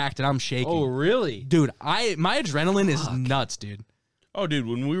jacked and I'm shaking. Oh, really? Dude, my adrenaline is nuts, dude. Oh, dude,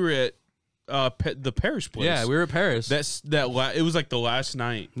 when we were at the Paris place. Yeah, we were at Paris. It was like the last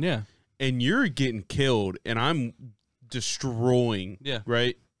night. yeah. And you're getting killed, and I'm destroying. Yeah.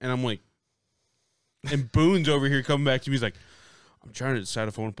 Right? And I'm like, and Boone's over here coming back to me. He's like, I'm trying to decide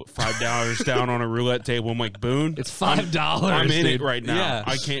if I want to put $5 down on a roulette table. I'm like, Boone, It's $5. I'm in it dude. right now. Yeah.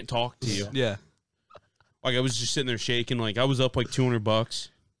 I can't talk to you. Yeah. Like I was just sitting there shaking. Like I was up like $200.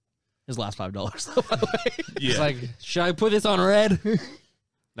 His last $5, though, by the way. Yeah. It's like, should I put this on red?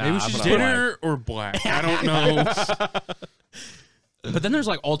 Maybe we should put dinner or black. I don't know. But then there's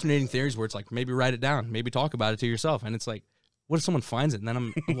like alternating theories where it's like, maybe write it down, maybe talk about it to yourself. And it's like, what if someone finds it and then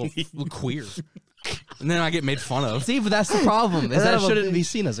I'm queer? And then I get made fun of. See, but that's the problem. Is that it shouldn't be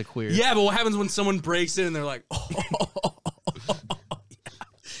seen as a queer. Yeah, but what happens when someone breaks in and they're like, oh,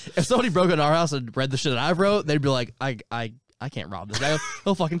 If somebody broke into our house and read the shit that I wrote, they'd be like, I can't rob this guy.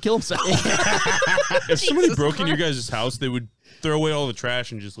 He'll fucking kill himself. If somebody broke in your guys' house, they would throw away all the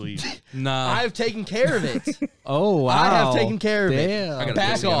trash and just leave. no. I've taken care of it. Oh, wow. I have taken care of Damn. I it. gotta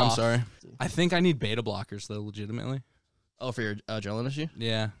Back piss again, I'm off. sorry. I think I need beta blockers though, legitimately. Oh, for your adrenaline issue?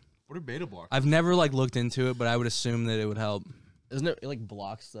 Yeah. What are beta blockers? I've never like looked into it, but I would assume that it would help. Isn't it like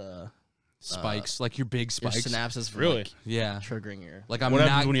blocks the Spikes, like your big your spikes. synapses for Really? like, Yeah. triggering your? Like I'm What not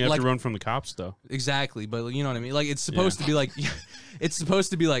happens when you have like to run from the cops, though? exactly, but you know what I mean. Like it's supposed to be like, it's supposed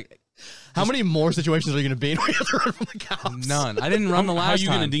to be like How many more situations are you going to be in where you have to run from the cops? none. I didn't run the last How are you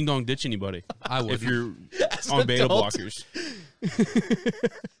time. going to ding dong ditch anybody I would. if you're As on an beta adult. blockers?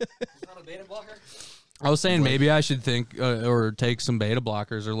 I was saying maybe I should think or take some beta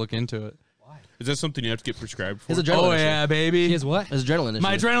blockers or look into it. Is that something you have to get prescribed for? His adrenaline Oh issue. yeah, baby. He has what? His adrenaline issue.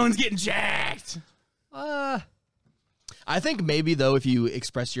 My adrenaline's getting jacked. I think maybe though, if you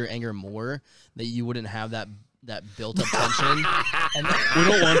express your anger more, that you wouldn't have that built up tension. And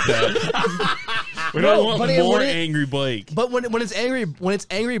We don't want that. We don't want but it more wouldn't- angry Blake. but when it's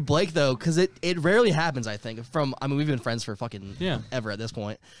angry Blake though, because it rarely happens. I think we've been friends for fucking ever at this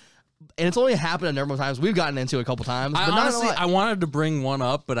point, and it's only happened a number of times. We've gotten into it a couple times. But Honestly, not a I lot. wanted to bring one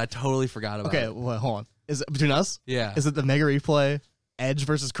up, but I totally forgot about Okay, it. well, hold on. Is it between us? Yeah. Is it the Mega Replay Edge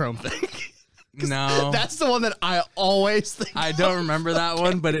versus Chrome thing? No. That's the one that I always think. I don't remember that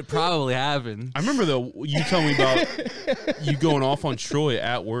one, but it probably happened. I remember though you telling me about you going off on Troy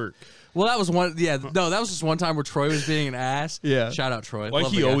at work. Well, that was one. Yeah, no, that was just one time where Troy was being an ass. Yeah. Shout out Troy. Like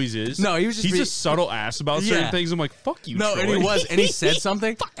Love he the guy. always is. No, he was just he's being- a subtle ass about certain Yeah. things. I'm like, fuck you, No, Troy. and he was, and he said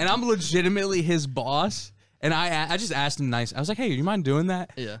something, and I'm legitimately his boss, And I just asked him nice. I was like, hey, you mind doing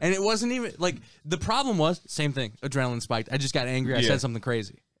that? Yeah. And it wasn't even like the problem was same thing. Adrenaline spiked. I just got angry. I said something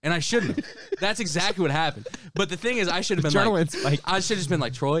crazy. And I shouldn't have. That's exactly what happened. But the thing is, I should have been I should have just been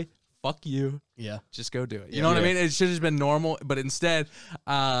like, Troy, fuck you. Yeah. Just go do it. You know what I mean? It should have just been normal. But instead,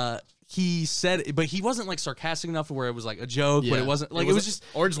 he said, but he wasn't like sarcastic enough to where it was like a joke, but it wasn't like, it was just,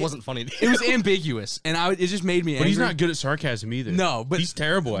 or it just wasn't funny. it was ambiguous. And it just made me angry. But he's not good at sarcasm either. No, but he's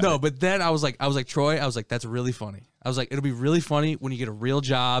terrible at it. No, but then I was like, Troy, I was like, that's really funny. I was like, it'll be really funny when you get a real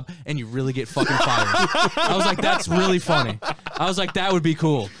job and you really get fucking fired. I was like, that's really funny. I was like, that would be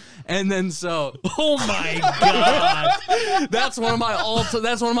cool. And then so, Oh my god. that's one of my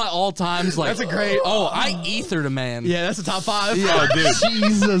all times. Like, That's a great. Oh, I ethered a man. Yeah, that's a top 5. Yeah, dude.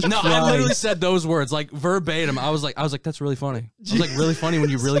 Jesus No, Christ. I literally said those words like verbatim. I was like, that's really funny. I was like, really funny when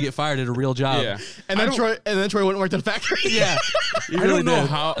you really get fired at a real job. Yeah. And then Troy went and worked at a factory. Yeah. I don't know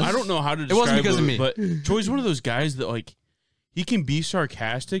how to describe wasn't because of me. But Troy's one of those guys that like he can be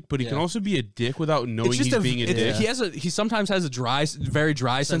sarcastic, but he can also be a dick without knowing he's being a dick. He sometimes has a very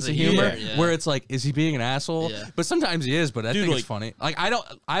dry sense of humor where it's like, is he being an asshole? Yeah. But sometimes he is, but I think like- it's funny. Like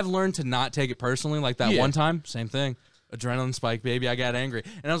I've learned to not take it personally. Like that one time, same thing. Adrenaline spike, baby. I got angry.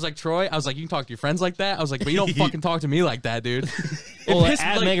 And I was like, Troy, I was like, you can talk to your friends like that? I was like, but you don't fucking talk to me like that, dude.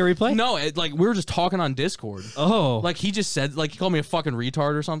 At Mega Replay? No, like we were just talking on Discord. Oh. Like he just said, like he called me a fucking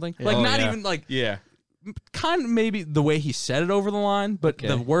retard or something. Like not even like Yeah. kind of maybe the way he said it over the line, but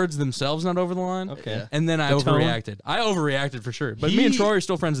the words themselves not over the line. Okay. And then I The tone? overreacted. I overreacted for sure. But me and Troy are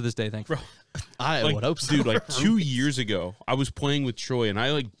still friends to this day, thankfully. I Like, would hope so. dude, like 2 years ago, I was playing with Troy, and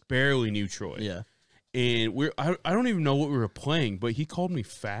I like barely knew Troy. Yeah. And I don't even know what we were playing, but he called me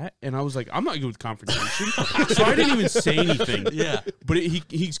fat, and I was like, I'm not good with confrontation, so I didn't even say anything. Yeah. But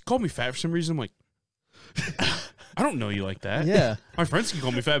he called me fat for some reason. I'm like, I don't know you like that. Yeah. My friends can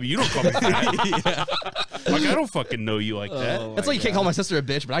call me fat, but you don't call me fat. Like, I don't fucking know you like that. That's like you can't call my sister a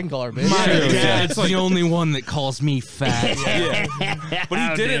bitch, but I can call her a bitch. My True. dad's the only one that calls me fat. Yeah. But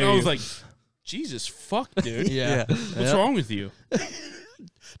he did it, and I was like, Jesus, fuck, dude. Yeah. What's wrong with you?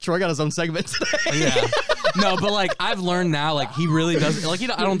 Troy got his own segment today. Yeah. No, but like I've learned now, like he really doesn't. Like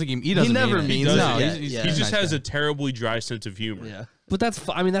I don't think he doesn't. never mean it. means it. No, Yeah, he's yeah. He a just nice has guy. a terribly dry sense of humor. Yeah. But that's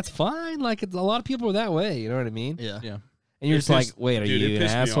fine. Like it's, a lot of people are that way. You know what I mean? Yeah. Yeah. And you're It just like, pissed- wait, are dude, it you an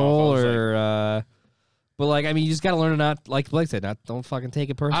pissed me off. asshole I was or? But like, I mean, you just gotta learn to not like Blake said, don't fucking take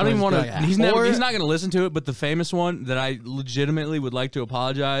it personally. I don't even want Just to. be like, He's Or- not going to listen to it. But the famous one that I legitimately would like to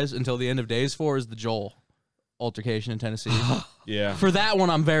apologize until the end of days for is the Joel altercation in Tennessee. Yeah. For that one,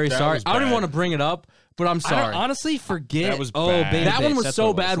 I'm very That sorry. was I don't even bad. want to bring it up, but I'm I don't sorry. honestly forget. That was oh, bad. beta That one bitch, was that's so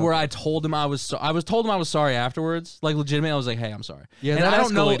what it bad where Okay. I told him I was sorry afterwards. Like legitimately, I was like, "Hey, I'm sorry." Yeah, and that I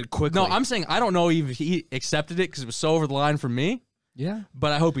don't know. escalated quickly. No, I'm saying I don't know if he accepted it because it was so over the line for me. Yeah.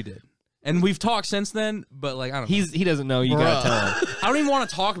 But I hope he did. And we've talked since then. But like, I don't know. He doesn't know. You gotta tell him. I don't even want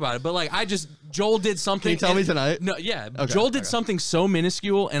to talk about it. But like, Joel did something. Can you tell me tonight? No, yeah. Okay, Joel did okay. something so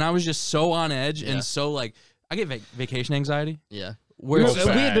minuscule, and I was just so on edge Yeah. and so like, I get vacation anxiety. Yeah. Where We it's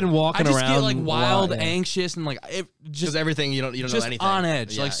had been I walking just around get like a wild, lot, yeah. anxious, and like Just just everything you don't know just anything. on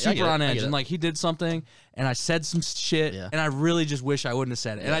edge, Yeah, like I super get it, on I edge, get and it. like he did something, and I said some shit, Yeah. and I really just wish I wouldn't have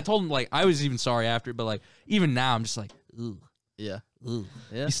said it. And I told him like I was even sorry after, but like even now I'm just like, ooh, Yeah. ooh,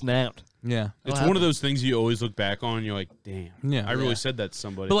 Yeah. He snapped. yeah. It's one of those things you always look back on and you're like, damn. Yeah. I really Yeah. said that to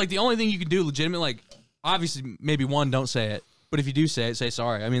somebody. But like the only thing you can do, legitimate, like obviously maybe one, don't say it. But if you do say it, say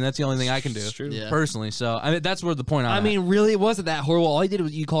sorry. I mean, that's the only thing I can do Yeah. personally. So I mean, that's where the point. I mean, really, it wasn't that horrible. All he did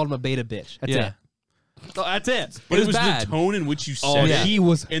was you called him a beta bitch. That's yeah, it. Oh, that's it. But it was bad. the tone in which you said Oh, it. yeah. he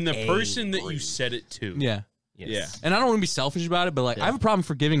was. And the person that you said it to. yeah. Yes. And I don't want to be selfish about it, but like Yeah. I have a problem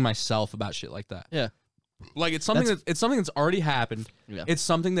forgiving myself about shit like that. Yeah. Like it's something That's- it's something that's already happened. Yeah. It's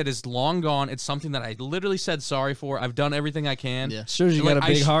something that is long gone. It's something that I literally said sorry for. I've done everything I can. Yeah. Shows you Like, got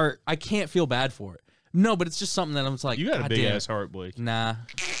a big heart. I can't feel bad for it. No, but it's just something that I'm just like, You got a God big damn ass it. heart, Blake. Nah.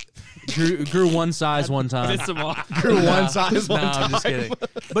 Grew one size one time. Grew one size No, one I'm just time. kidding.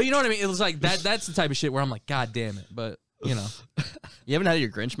 But you know what I mean? It was like that's the type of shit where I'm like, God damn it. But you know. You haven't had your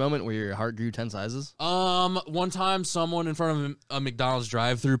Grinch moment where your heart grew 10 sizes? One time someone in front of a McDonald's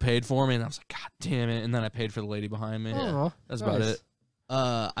drive-thru paid for me, and I was like, God damn it! And then I paid for the lady behind me. Aw, That's about nice. it.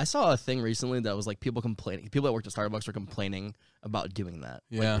 I saw a thing recently that was like people complaining. People that worked at Starbucks were complaining about doing that.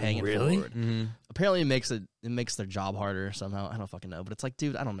 Yeah. Like paying it Really? forward. Mm-hmm. Apparently, it makes their job harder somehow. I don't fucking know, but it's like,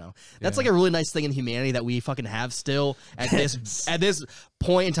 dude, I don't know. That's like a really nice thing in humanity that we fucking have still at this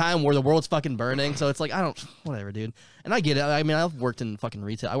point in time where the world's fucking burning. So it's like, I don't, whatever, dude. And I get it. I mean, I've worked in fucking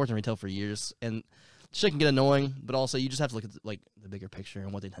retail. I worked in retail for years, and shit can get annoying, but also you just have to look at like the bigger picture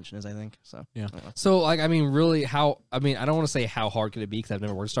and what the intention is. I think so. Yeah. So, like, I mean, really, I don't want to say how hard could it be because I've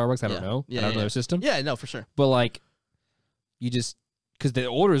never worked at Starbucks. I don't know. I don't know their system. Yeah, no, for sure. But like, you just because the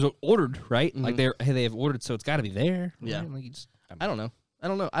order is ordered, right? Like they have ordered, so it's got to be there. Yeah. Right? Like I don't know. I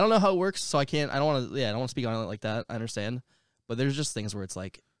don't know how it works, so I can't. I don't want to. Yeah, I don't want to speak on it like that. I understand, but there's just things where it's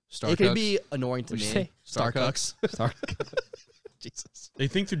like it can be annoying to What'd me. you say? Starbucks. Jesus. They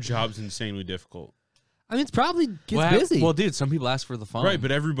think their job's insanely difficult. I mean, it's probably gets busy. Well, dude, some people ask for the foam. Right,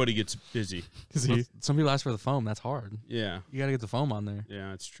 but everybody gets busy. Some people ask for the foam. That's hard. Yeah. You got to get the foam on there.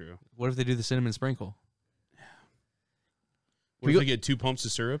 Yeah, that's true. What if they do the cinnamon sprinkle? What if they get 2 pumps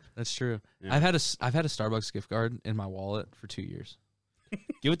of syrup? That's true. Yeah. I've had a Starbucks gift card in my wallet for 2 years.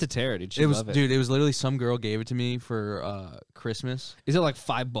 Give it to Tara, dude. She'd It was, love it. dude. It was literally some girl gave it to me for Christmas. Is it like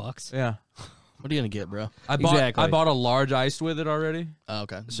 $5? Yeah, What are you gonna get, bro? I bought Exactly. I bought a large iced with it already. Oh,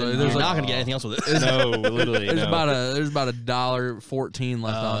 okay. So So there's you're like- not gonna get anything else with it. No, literally. There's about a $1.14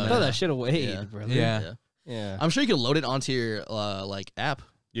 left on Throw there. that shit away, Yeah. brother. Yeah. Yeah. I'm sure you can load it onto your like app.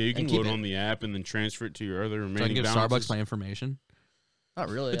 Yeah, you can and keep load it. on the app and then transfer it to your other So I remaining can give balances. Starbucks my information. Not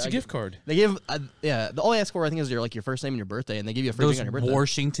really. It's a gift card. They give the all they ask for I think is your first name and your birthday, and they give you a free Those drink on your birthday.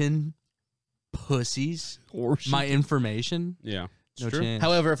 Washington pussies. My information. Yeah. It's No true. chance.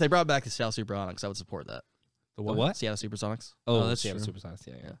 However, if they brought back the Seattle Supersonics, I would support that. The The what? Seattle Supersonics. Oh, that's yeah, true. Supersonics.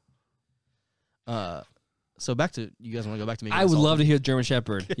 Yeah. So back to you guys want to go back to me? I would love to hear German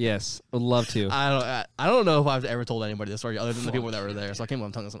Shepherd. Yes, would love to. I don't know if I've ever told anybody this story other than the people that were there. So I can't believe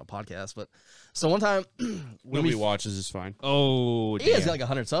I'm telling this on a podcast. But so one time when Nobody watches. It's fine. Oh, he has got like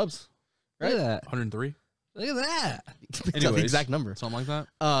 100 subs. Look at that. 103, Look at that. That's the Anyways. exact number. something like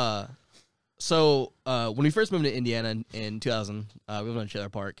that. So when we first moved to Indiana in 2000, we lived in Trailer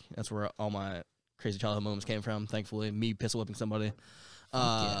Park. That's where all my crazy childhood moments came from. Thankfully, me pistol whipping somebody.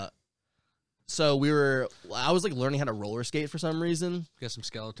 So I was like learning how to roller skate for some reason. Got some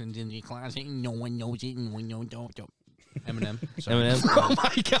skeletons in your closet. No one knows it. No one don't. Eminem. Eminem. Oh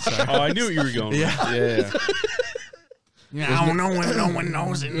my god! Oh, I knew what you were going. Yeah. Yeah. Yeah, no one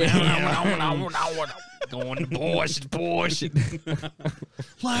knows it. Going bullshit.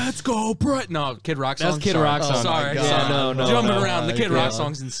 Let's go, Brett. No, Kid Rock song. That's Kid Sorry. Rock Oh, song. sorry. God. sorry. Yeah, no. Jumping no. around. The Kid Yeah. Rock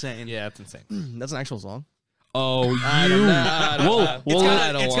song's insane. Yeah, that's insane. That's an actual song. Oh, I don't know.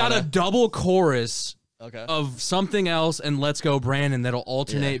 It's got a double chorus Okay. of something else and Let's Go Brandon that'll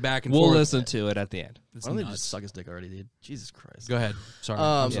alternate back and We'll forth. listen to it at the end. Why don't they just suck his dick already, dude? Jesus Christ. Go ahead. Sorry.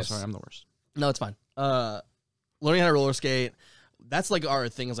 I'm so Yes. sorry. I'm the worst. No, it's fine. Learning how to roller skate. That's like our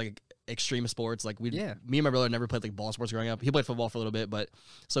thing is like extreme sports. Like me and my brother never played like ball sports growing up. He played football for a little bit, but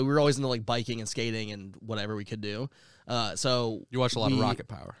so we were always into like biking and skating and whatever we could do. So You watch a lot of Rocket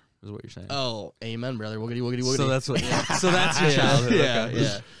Power, is what you're saying. Oh, amen, brother. Wiggity, wiggity, wiggity. So that's what. So that's your childhood. Yeah,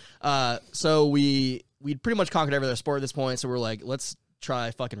 Okay. yeah. So we'd pretty much conquered every other sport at this point. So we're like, let's try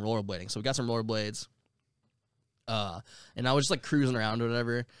fucking rollerblading. So we got some rollerblades. And I was just like cruising around or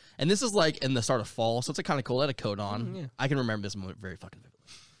whatever. And this is like in the start of fall, so it's like kind of cool. I had a coat on. yeah. I can remember this moment very fucking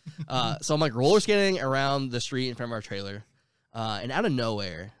vividly. So I'm like roller skating around the street in front of our trailer, and out of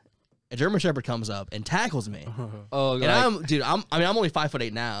nowhere, a German Shepherd comes up and tackles me. Oh, And I'm only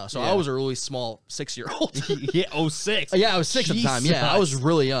 5'8" now, so I was a really small 6-year-old. yeah, 06. Yeah, I was 6 at the time. Yeah, I was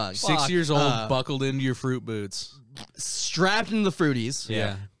really young. 6 years old, buckled into your fruit boots. Strapped into the fruities.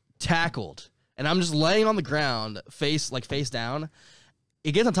 Yeah. Tackled, and I'm just laying on the ground, face down.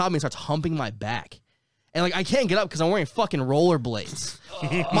 It gets on top of me and starts humping my back, and like I can't get up because I'm wearing fucking rollerblades.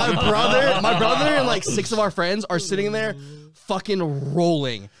 My brother, and like 6 of our friends are sitting there, fucking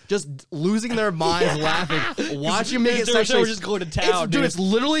rolling, just losing their minds, laughing, watching me get sexually. We're just going to town, Dude, it's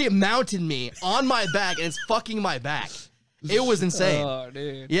literally mounted me on my back, and it's fucking my back. It was insane. Oh,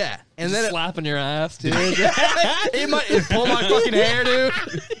 dude. Yeah, and then Slapping your ass, dude. it pulled my fucking hair, dude.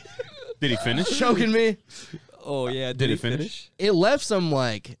 Did he finish? Choking me. Oh, yeah. Did he finish? It left some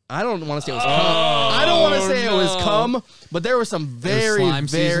like I don't want to say it was cum. I don't want to say it was cum, but there was some very slime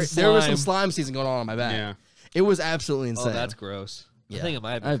very season. there was some slime season going on my back. Yeah. It was absolutely insane. Oh, that's gross. Yeah. I think it might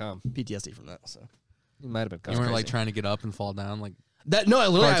I have have become. PTSD from that. So It might have become. You weren't like crazy. trying to get up and fall down, like that no, I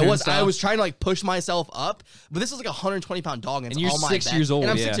literally Cartoon I style? was trying to like push myself up, but this is like a 100-20-pound dog, and, And it's you're on my 6 back. years old,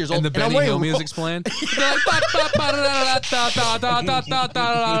 and I'm yeah. 6 years old, and the I'm Benny wearing Hill ro- music's playing. It's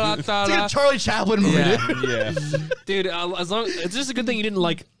like a Charlie Chaplin movie. Yeah. Dude. Yeah. Dude, as long it's just a good thing you didn't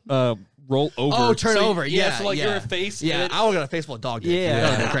like roll over. Oh, turn So, over. Yeah, so like yeah. your face. Yeah, and I would got a face full of dog dick. Yeah. That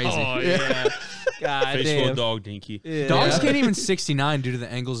would've been crazy. Oh, yeah. God Face full damn. of dog dinky. Yeah. Dogs can't even 69 due to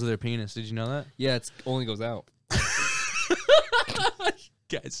the angles of their penis. Did you know that? Yeah, it only goes out.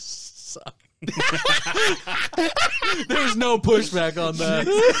 Guys suck. There was no pushback on that.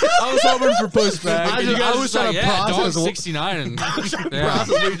 I was hoping for pushback. I and you just- guys I was was trying like, to yeah, process dog's what- 69. And, yeah, Process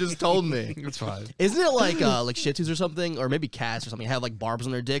what you just told me. it's fine. Isn't it like Shih Tzus or something, or maybe cats or something? Have like barbs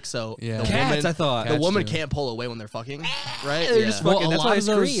on their dick, so Yeah. the Cats, woman, I thought. the Cats woman do. can't pull away when they're fucking, right? they're just Yeah. fucking- that's why I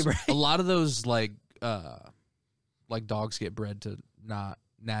scream, right? A lot of those like dogs get bred to not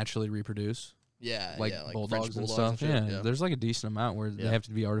naturally reproduce, Yeah, like, yeah, bulldogs French and bulldogs stuff. shit, Yeah, there's like a decent amount where they Yeah. have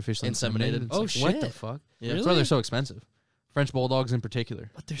to be artificially Inseminated. inseminated. Oh, It's like, what the shit. fuck? Yeah. That's why they're so expensive. French bulldogs in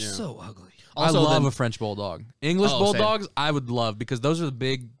particular. But they're Yeah. so ugly. I Also, love then- a French bulldog. English Oh, bulldogs, I would love because those are the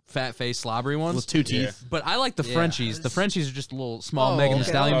big, fat face, slobbery ones. with two teeth. But I like the Yeah. Frenchies. The Frenchies are just little small Oh, Megan Thee okay.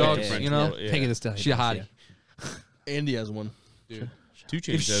 Stallion Oh, dogs. yeah, You know, yeah. Taking this down. she a hottie. Andy has one. Two If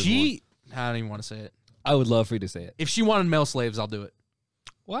Chainz has she, I don't even want to say it. I would love for you to say it. If she wanted male slaves, I'll do it.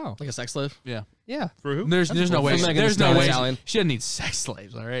 Wow. Like a sex slave. Yeah. Yeah. one. For who? There's no cool. way. From Megan There's Thee no way. Stallion. She doesn't need sex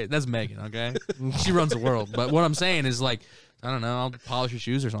slaves. All right, that's Megan. Okay, she runs the world. But what I'm saying is like, I don't know. I'll polish her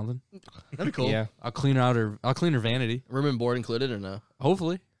shoes or something. That'd be cool. Yeah. I'll clean her vanity. Room and board included or no?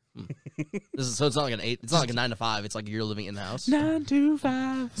 Hopefully. So it's not like an 8. It's not like a 9 to 5. It's like you're living in the house. 9 to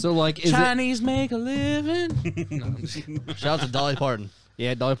 5. So like, is it? Chinese make a living. No, I'm just kidding. Shout out to Dolly Parton.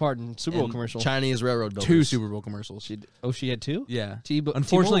 Yeah, Dolly Parton Super Bowl and commercial. Chinese railroad builders. 2 Super Bowl commercials. She had two. Yeah. T-Mobile.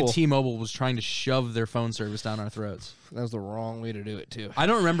 Unfortunately, T-Mobile was trying to shove their phone service down our throats. That was the wrong way to do it too. I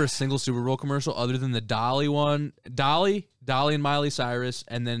don't remember a single Super Bowl commercial other than the Dolly one. Dolly and Miley Cyrus,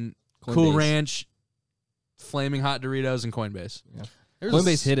 and then Cool Coinbase. Ranch, Flaming Hot Doritos, and Coinbase. There's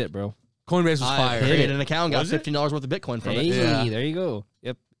Coinbase hit it, bro. Coinbase was I fire. created an account, got Was it? $15 worth of Bitcoin from Hey, it. Yeah. there you go.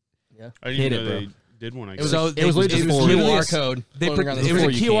 Yep. I didn't Hit even it, know they did one. I It guess. was So a, it was they- literally it just was a literally QR code. They floating put, around it the was a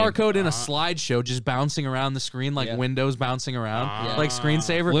Before you QR came. code in a slideshow just bouncing around the screen like Yeah. windows bouncing around, Ah. like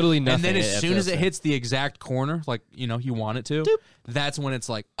screensaver. Literally And then nothing as at soon as that it point. hits the exact corner, like, you want it to, that's when it's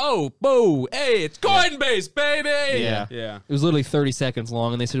like, oh, boo, hey, it's Coinbase, baby. Yeah. yeah. It was literally 30 seconds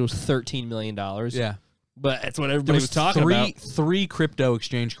long, and they said it was $13 million. Yeah. But that's what There everybody was talking about. three crypto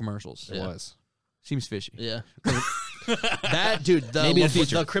exchange commercials. It was. Seems fishy. Yeah. That dude, Maybe a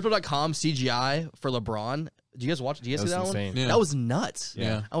feature. the crypto.com CGI for LeBron. Do you guys watch? Do you guys see that one? insane. Yeah. That was nuts.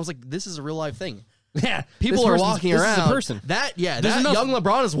 Yeah. I was like, this is a real life thing. Yeah. People This are person's- walking this around. Is a person. That There's that enough- young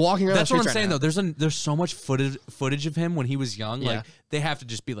LeBron is walking around. That's the what I'm streets saying right though. There's so much footage of him when he was young. Yeah. Like they have to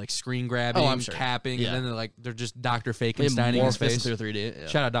just be like screen grabbing, Oh, I'm sure. capping, Yeah. and then they're just Dr. now. Fakenstein in his They morphed face. into 3D. Yeah.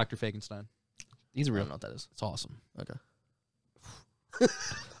 Shout out Dr. Fakenstein. He's I real. don't know what that is. It's awesome. Okay.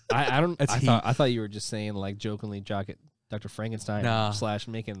 I don't. That's I thought you were just saying like jokingly, jock at Dr. Frankenstein Nah. /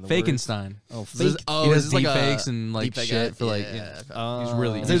 making the Fakenstein. Oh, This is- fake. Oh, he is does this like deep a fakes and like deepfake shit guy? for like Yeah. he's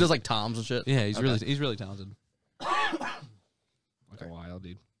really So he does like toms and shit. yeah, he's Okay. really talented. Like a wild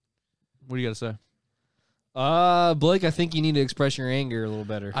dude. What do you got to say? Blake, I think you need to express your anger a little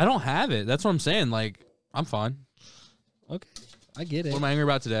better. I don't have it. That's what I'm saying. Like I'm fine. Okay, I get it. What am I angry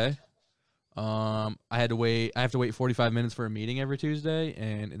about today? I have to wait 45 minutes for a meeting every Tuesday,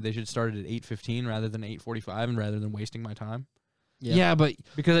 and they should start it at 8:15 rather than 8:45, and rather than wasting my time. Yeah, but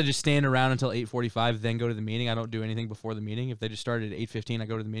Because I just stand around until 8:45, then go to the meeting. I don't do anything before the meeting. If they just started at 8:15, I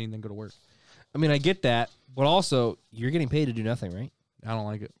go to the meeting, then go to work. I mean, I get that, but also you're getting paid to do nothing, right? I don't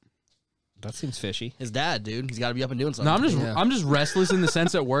like it. That seems fishy. His dad, dude. He's got to be up and doing something. No, Yeah. I'm just restless in the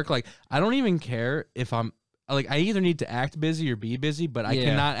sense at work. Like I don't even care if I'm like I either need to act busy or be busy, but I Yeah.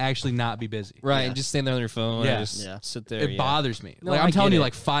 cannot actually not be busy. Right, Yeah. and just stand there on your phone. Yeah. And just Yeah. sit there. It yeah. bothers me. No, like I I'm telling get you, it.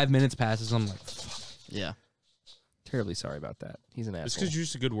 like 5 minutes passes, I'm like, Yeah. Terribly sorry about that. He's an It's asshole. because you're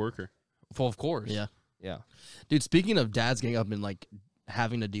just a good worker. well, of course. Yeah. Yeah. Dude, speaking of dads getting up and like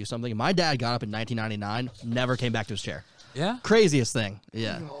having to do something, my dad got up in 1999, never came back to his chair. Yeah. Craziest thing.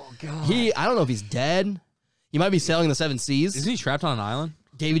 Yeah. Oh god. I don't know if he's dead. He might be sailing the 7 seas. Isn't he trapped on an island?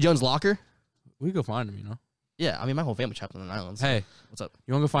 Davy Jones' locker. We could go find him. You know. Yeah, I mean my whole family trapped on an island. So Hey, what's up?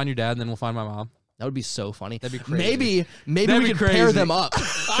 you want to go find your dad, and then we'll find my mom. That would be so funny. That'd be crazy. Maybe That'd we be could pair crazy. them up.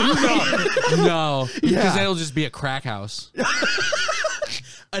 No, because Yeah. that'll just be a crack house.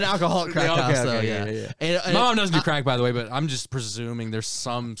 An alcoholic crack Okay, house, okay, though. yeah, Yeah. yeah. And- My mom doesn't do crack, by the way, but I'm just presuming there's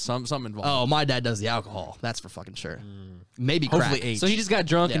something involved. Oh, my dad does the alcohol. That's for fucking sure. Maybe crack. Hopefully H. So he just got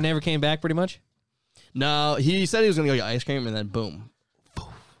drunk and Yeah. never came back, pretty much. No, he said he was gonna go get ice cream, and then boom.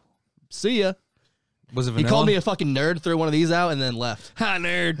 See ya. Was it He vanilla? called me a fucking nerd, threw one of these out, and then left. Ha,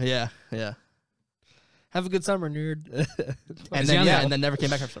 nerd. Yeah, yeah. Have a good summer, nerd. And Is he then on yeah, the- and then never came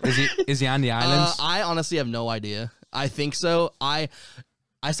back. Is he on the islands? I honestly have no idea. I think so. I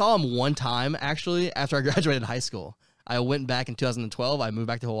saw him one time actually after I graduated high school. I went back in 2012. I moved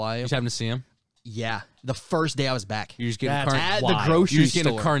back to Hawaii. you just happen to see him? Yeah, the first day I was back. You just get That's at wild. the grocery you just get a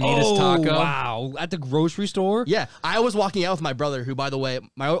store. carnitas taco. Wow. At the grocery store? Yeah, I was walking out with my brother, who, by the way,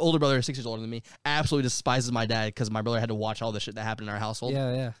 my older brother is 6 years older than me, absolutely despises my dad because my brother had to watch all the shit that happened in our household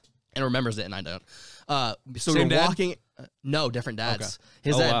Yeah. and remembers it, and I don't. So Same we're dad? walking. No, different dads.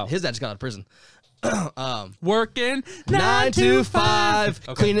 Okay. His dad just got out of prison. Working 9 to 5,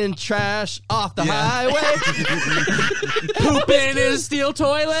 Okay. cleaning trash off the Yeah. highway, Pooping in a steel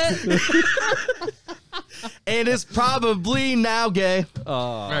toilet. and is probably now gay.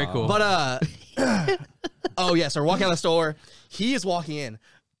 Very cool. But oh yeah, so we're walking out of the store. He is walking in,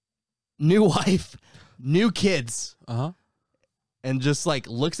 new wife, new kids, and just like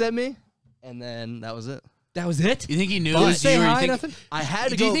looks at me, and then that was it. That was it? You think he knew But it was say you? Or hi, you think, nothing? I had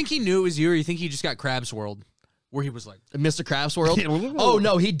to do go. you think he knew it was you, or you think he just got Crab Swirled, where he was like, Mr. Krabs World? Oh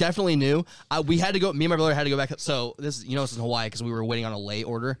no, he definitely knew. We had to go. Me and my brother had to go back. So this is in Hawaii because we were waiting on a lay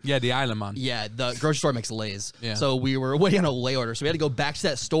order. yeah, the island man. Yeah, the grocery store makes lays. Yeah. So we were waiting on a lay order. So we had to go back to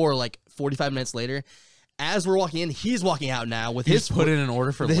that store like 45 minutes later. As we're walking in, he's walking out now with He his just put in an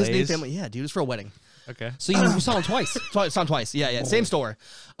order for with his new Lay's. family. Yeah, dude, it's for a wedding. Okay. So you saw him twice. Saw him twice. Yeah. Same store.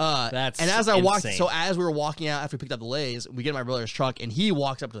 That's and as I walked, insane. so as we were walking out after we picked up the Lays, we get in my brother's truck, and he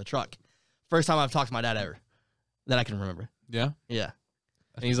walks up to the truck. First time I've talked to my dad ever that I can remember. Yeah. Yeah.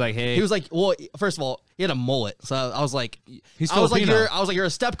 And he's like, hey. He was like, well, first of all, he had a mullet, so I was like, He's I was like, Filipino. you're a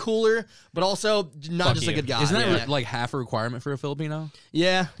step cooler, but also not Fuck just you. a good guy. Isn't that yeah. like half a requirement for a Filipino?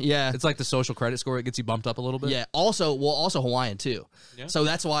 Yeah. It's like the social credit score. It gets you bumped up a little bit. Yeah. Also Hawaiian too. Yeah. So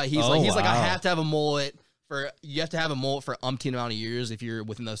that's why he's Oh, like, I wow. have to have a mullet you have to have a mullet for umpteen amount of years if you're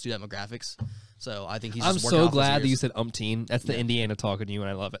within those two demographics. So I think he's. I'm just working so off those glad that you years. said umpteen. That's the Indiana talking to you, and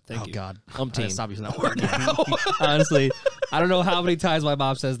I love it. Thank Oh you. God, Umpteen. Stop using that word now. Honestly, I don't know how many times my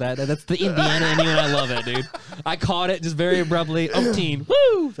mom says that. That's the Indiana in you, and I love it, dude. I caught it just very abruptly. Umpteen.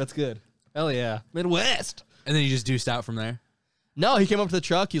 Woo! That's good. Hell yeah. Midwest. And then you just deuced out from there. No, he came up to the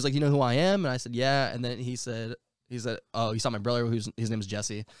truck. He was like, "You know who I am?" And I said, "Yeah." And then he said, "Oh, he saw my brother, his name is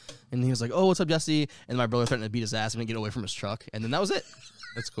Jesse." And he was like, "Oh, what's up, Jesse?" And my brother threatened to beat his ass and get away from his truck. And then that was it.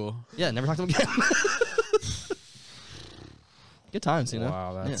 That's cool. Yeah, never talked to him again. Good times, you know.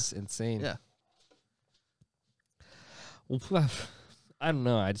 Wow, that's insane. Yeah. I don't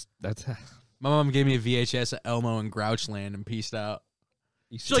know. That's My mom gave me a VHS of Elmo and Grouchland and peaced out.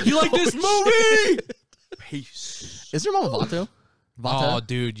 she's like, "You like this movie?" Peace. Is your mom a Vato? Oh, Vato?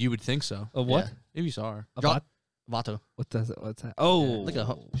 dude, you would think so. a what? Yeah. If you saw her. A Drop- what? Vato. What does it? What's that? Oh, Like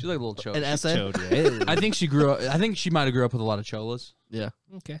a She's like a little chola. an essay? chode, I think she grew up. I think she might have grew up with a lot of cholas. Yeah.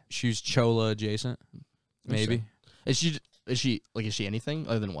 okay. She was chola adjacent. Maybe. Is she anything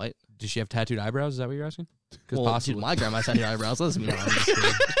other than white? Does she have tattooed eyebrows? Is that what you're asking? Because Well, possibly. dude, my grandma had eyebrows. That doesn't mean I'm just kidding.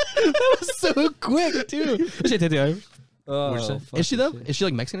 That was so quick too. Oh, What'd you say? fuck Is she though? shit. Is she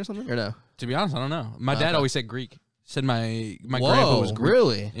like Mexican or something? Or no? To be honest, I don't know. My dad Okay. always said Greek. Said my Whoa, grandpa was Greek.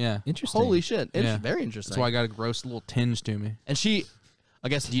 really? Yeah. Interesting. Holy shit! It's Yeah. very interesting. That's why I got a gross little tinge to me. And she, I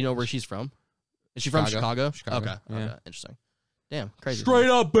guess, do you know where she's from? Is she from Chicago. Chicago? Chicago, Okay. yeah. Okay. Interesting. Damn. Crazy.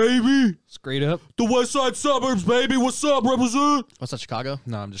 up, baby. Straight up. The West Side suburbs, baby. What's up, represent? What's that? Chicago?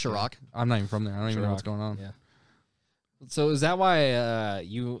 No, I'm just Chirac? I'm not even from there. I don't even know Chirac, what's going on. Yeah. So is that why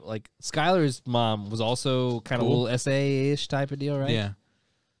you like Skylar's mom was also kind of a Cool. little SA-ish type of deal, right? Yeah.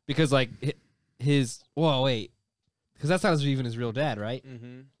 Because like his wait, because that's not even his real dad, right?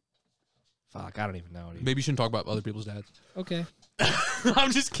 Mm-hmm. Fuck, I don't even know. Dude. Maybe you shouldn't talk about other people's dads. Okay.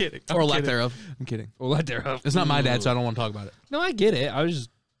 I'm just kidding. Or lack thereof. I'm kidding. Well, let there up. It's not my dad, so I don't want to talk about it. No, I get it. I was just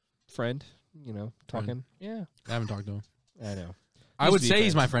friend, talking. Yeah, I haven't talked to him. I know. I Used would to be say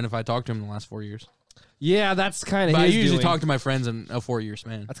he's friends. my friend if I talked to him in the last 4 years. Yeah, that's kind of But I his usually doing. talk to my friends in a 4-year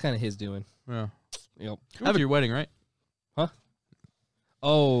span. That's kind of his doing. Yeah. Yep. I went to your wedding, right?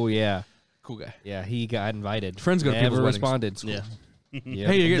 Oh yeah, Cool guy. yeah. He got invited. Friends go to Never people's weddings. responded. Yeah. Yep.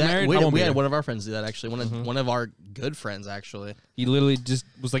 Hey, you're getting married? We, I won't we be had there. one of our friends do that actually. Mhm. One of our good friends actually. He literally just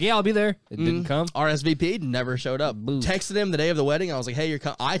was like, "Yeah, I'll be there." It didn't come. RSVP never showed up. Boo. Texted him the day of the wedding. I was like, "Hey, you're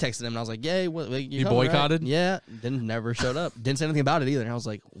coming." I texted him and I was like, "Yay, He boycotted? Yeah, then never showed up. Didn't say anything about it either. And I was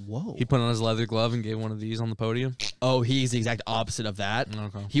like, "Whoa." He put on his leather glove and gave one of these on the podium. Oh, he's the exact opposite of that.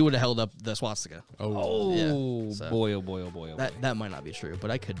 Okay. He would have held up the swastika. Oh Yeah, so- boy! Oh boy! Oh boy! Oh boy! That might not be true, but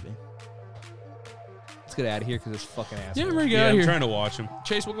I could be. Let's get out of here because this fucking asshole. Yeah, we're Yeah, out I'm here. trying to watch him.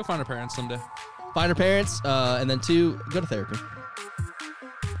 Chase, we'll go find our parents someday. Find her parents, and then 2, go to therapy.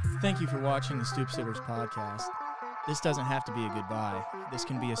 Thank you for watching the Stoop Sitters podcast. This doesn't have to be a goodbye. This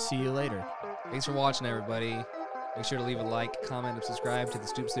can be a see you later. Thanks for watching, everybody. Make sure to leave a like, comment, and subscribe to the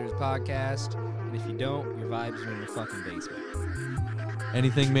Stoop Sitters podcast. And if you don't, your vibes are in the fucking basement.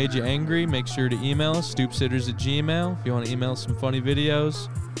 Anything made you angry, make sure to email us, stoopsitters@gmail.com. If you want to email some funny videos,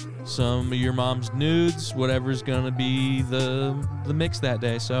 some of your mom's nudes, whatever's gonna be the mix that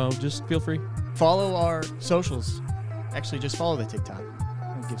day. So just feel free. Follow our socials. Actually, just follow the TikTok.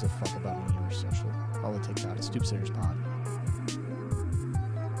 Who gives a fuck about any of our social? Follow the TikTok. It's Stoop Sitters Pod.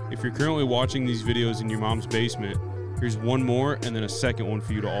 If you're currently watching these videos in your mom's basement, here's one more and then a second one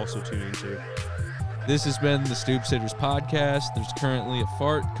for you to also tune into. This has been the Stoop Sitters podcast. There's currently a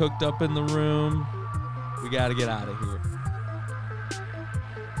fart cooked up in the room. We got to get out of here.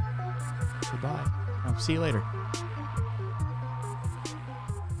 Goodbye. Oh, see you later.